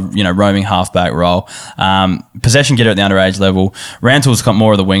that kind of roaming halfback role, possession getter at the underage level. Rantle's got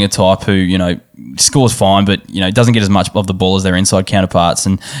more of the winger type who scores fine, but doesn't get as much of the ball as their inside counterparts,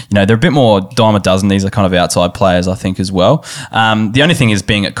 and they're a bit more dime a dozen. These are kind of outside players, I think, as well. The only thing is,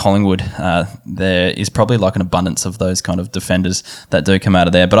 being at Collingwood, there is probably like an abundance of those kind of defenders that do come out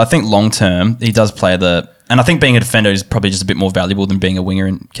of there. But I think long term, he does play and I think being a defender is probably just a bit more valuable than being a winger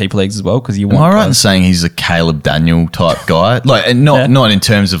in keeper leagues as well, because you want. Am I right in saying he's a Caleb Daniel type guy? Like, and not in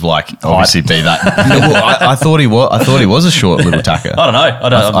terms of like obviously be that. I thought he was a short little tacker. I don't know.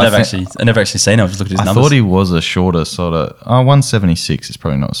 I've never actually seen him. I've just looked at his numbers. I thought he was a shorter sort of. 176 is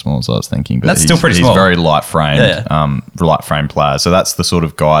probably not as small as I was thinking, but that's still pretty small. He's very light framed, light frame player. So that's the sort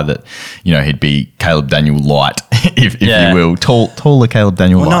of guy that he'd be Caleb Daniel light, if you will, taller Caleb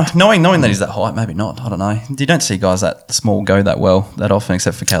Daniel light. Knowing that he's that height, maybe not. I don't know. You don't see guys that small go that well that often,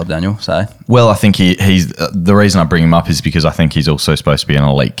 except for Caleb Daniel. So, well, I think he's the reason I bring him up is because I think he's also supposed to be an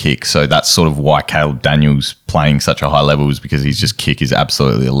elite kick. So that's sort of why Caleb Daniel's playing such a high level, is because his just kick is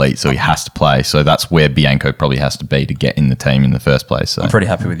absolutely elite. So he has to play. So that's where Bianco probably has to be to get in the team in the first place. So I'm pretty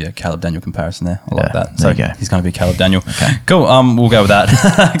happy with your Caleb Daniel comparison there. I like that. So there you go. He's going to be Caleb Daniel. Okay. Cool. We'll go with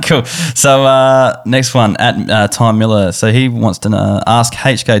that. Cool. So next one at Time Miller. So he wants to ask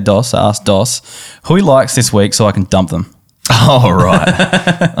HK Doss, who he likes this week so I can dump them. Oh,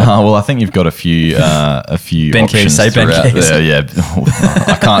 right. Well, I think you've got a few Ben options Keys, Ben Keys. there. Yeah,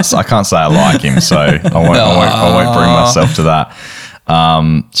 I can't say I like him, so I won't bring myself to that.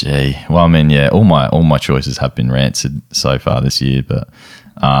 Well, I mean, all my choices have been rancid so far this year, but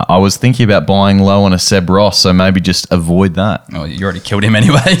I was thinking about buying low on a Seb Ross, so maybe just avoid that. Oh, you already killed him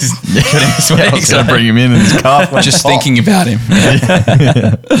anyways. Killed him this week. I was going to bring him in and his calf went Just pop. thinking about him.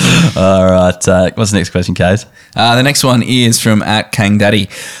 All right. What's the next question, Kaz? The next one is from @KangDaddy.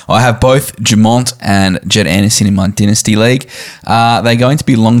 I have both Jamont and Jed Anderson in my Dynasty League. Are they going to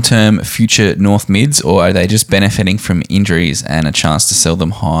be long-term future North mids, or are they just benefiting from injuries and a chance to sell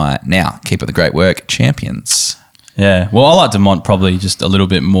them high now? Keep up the great work, champions. Yeah, well, I like DeMont probably just a little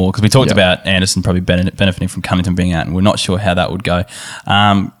bit more because we talked Yeah. about Anderson probably benefiting from Cunnington being out, and we're not sure how that would go.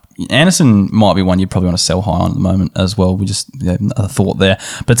 Anderson might be one you probably want to sell high on at the moment as well. We just a thought there.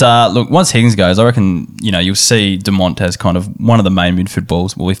 But look, once Higgins goes, I reckon you'll see DeMont as kind of one of the main midfield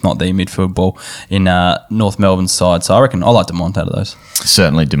balls, well, if not the midfield ball in North Melbourne's side. So I reckon I like DeMont out of those.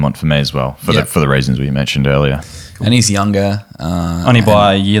 Certainly Dumont for me as well, for Yep. the reasons we mentioned earlier. And he's younger. Only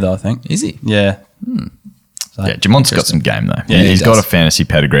by a year though, I think. Is he? Yeah. Yeah, Jamont's got some game though. Yeah, he's he got does. a fantasy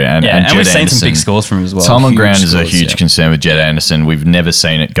pedigree, and Yeah, and Jed we've seen Anderson, some big scores from him as well. Tom Huge Ground is a scores, huge yeah. concern with Jed Anderson. We've never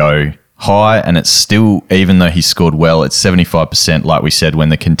seen it go high, and it's still, even though he scored well, it's 75%. Like we said, when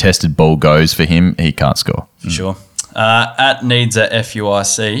the contested ball goes for him, he can't score. For sure. At needs at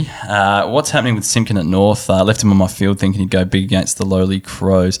FUIC, what's happening with Simpkin at North? Left him on my field thinking he'd go big against the lowly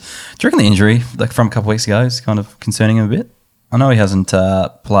Crows. Do you reckon the injury from a couple of weeks ago is kind of concerning him a bit? I know he hasn't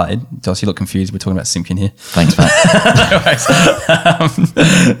played. Doss, you look confused. We're talking about Simpkin here. Thanks, mate.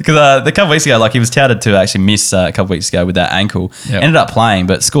 Because a couple of weeks ago, he was touted to actually miss a couple of weeks ago with that ankle. Yep. Ended up playing,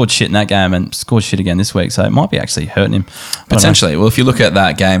 but scored shit in that game and scored shit again this week. So it might be actually hurting him. I don't know. Potentially. Well, if you look at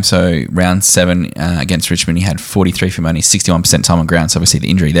that game, so round 7 against Richmond, he had 43 from only 61% time on ground. So obviously the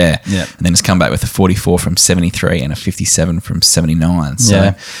injury there. Yeah. And then it's come back with a 44 from 73 and a 57 from 79. So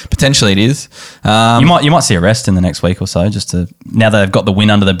Yeah. potentially it is. You might see a rest in the next week or so, just to now they've got the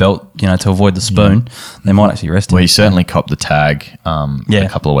win under their belt, to avoid the spoon. They might actually rest him. Well, he certainly copped the tag Yeah. a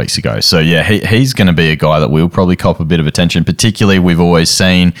couple of weeks ago. So, yeah, he's going to be a guy that will probably cop a bit of attention. Particularly, we've always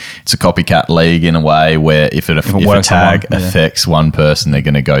seen it's a copycat league in a way where if a works on tag one, yeah. affects one person, they're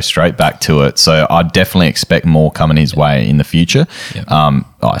going to go straight back to it. So, I definitely expect more coming his way in the future. Yep.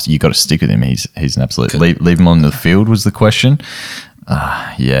 You got to stick with him. He's an absolute leave him on the field was the question.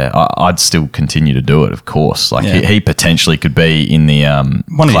 I'd still continue to do it, of course. He potentially could be in the One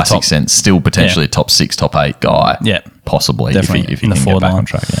of your classic top- sense, still potentially a top 6, top 8 guy. Yeah. Possibly, Definitely if he in the can get forward back line. on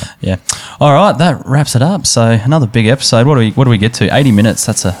track. Yeah. All right, that wraps it up. So another big episode. What do we get to? 80 minutes.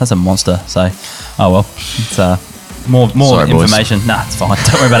 That's a monster. So, oh well, it's more Sorry, boys. information. Nah, it's fine.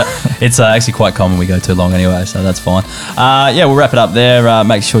 Don't worry about it. It's actually quite common we go too long anyway, so that's fine. We'll wrap it up there.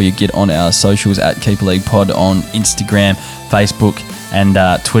 Make sure you get on our socials at Keeper League Pod on Instagram, Facebook, and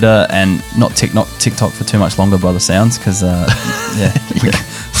Twitter, and not TikTok for too much longer by the sounds, because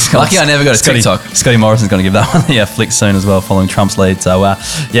Lucky I never got a TikTok. Scotty Morrison's going to give that one a flick soon as well, following Trump's lead. So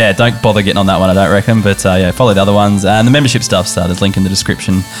don't bother getting on that one, I don't reckon. But follow the other ones, and the membership stuff. There's a link in the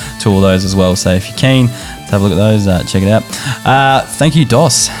description to all those as well. So if you're keen to have a look at those, check it out. Thank you,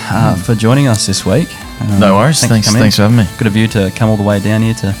 Doss, for joining us this week. No worries. Thanks for having me. Good of you to come all the way down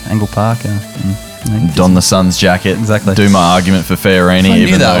here to Angle Park. Don the Suns jacket. Exactly. Do my argument for Fiorini. I knew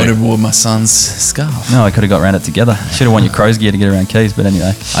even that I though would have worn my son's scarf. No, I could have got around it together. Should have worn your Crows gear to get around Keys, but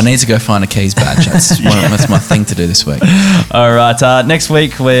anyway. I need to go find a keys badge. That's my thing to do this week. All right. Next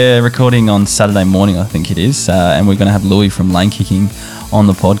week, we're recording on Saturday morning, I think it is, and we're going to have Louis from Lane Kicking on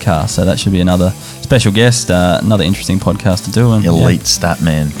the podcast. So that should be another special guest, another interesting podcast to do. And elite stat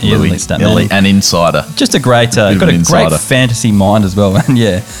man. He is Louis. elite stat man. Elite and insider. just a great, Bit of got an a insider. great fantasy mind as well. And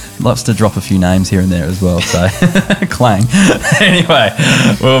loves to drop a few names here and there as well. So clang. Anyway,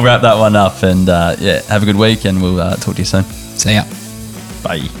 we'll wrap that one up, and have a good week, and we'll talk to you soon. See ya.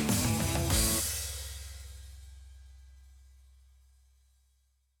 Bye.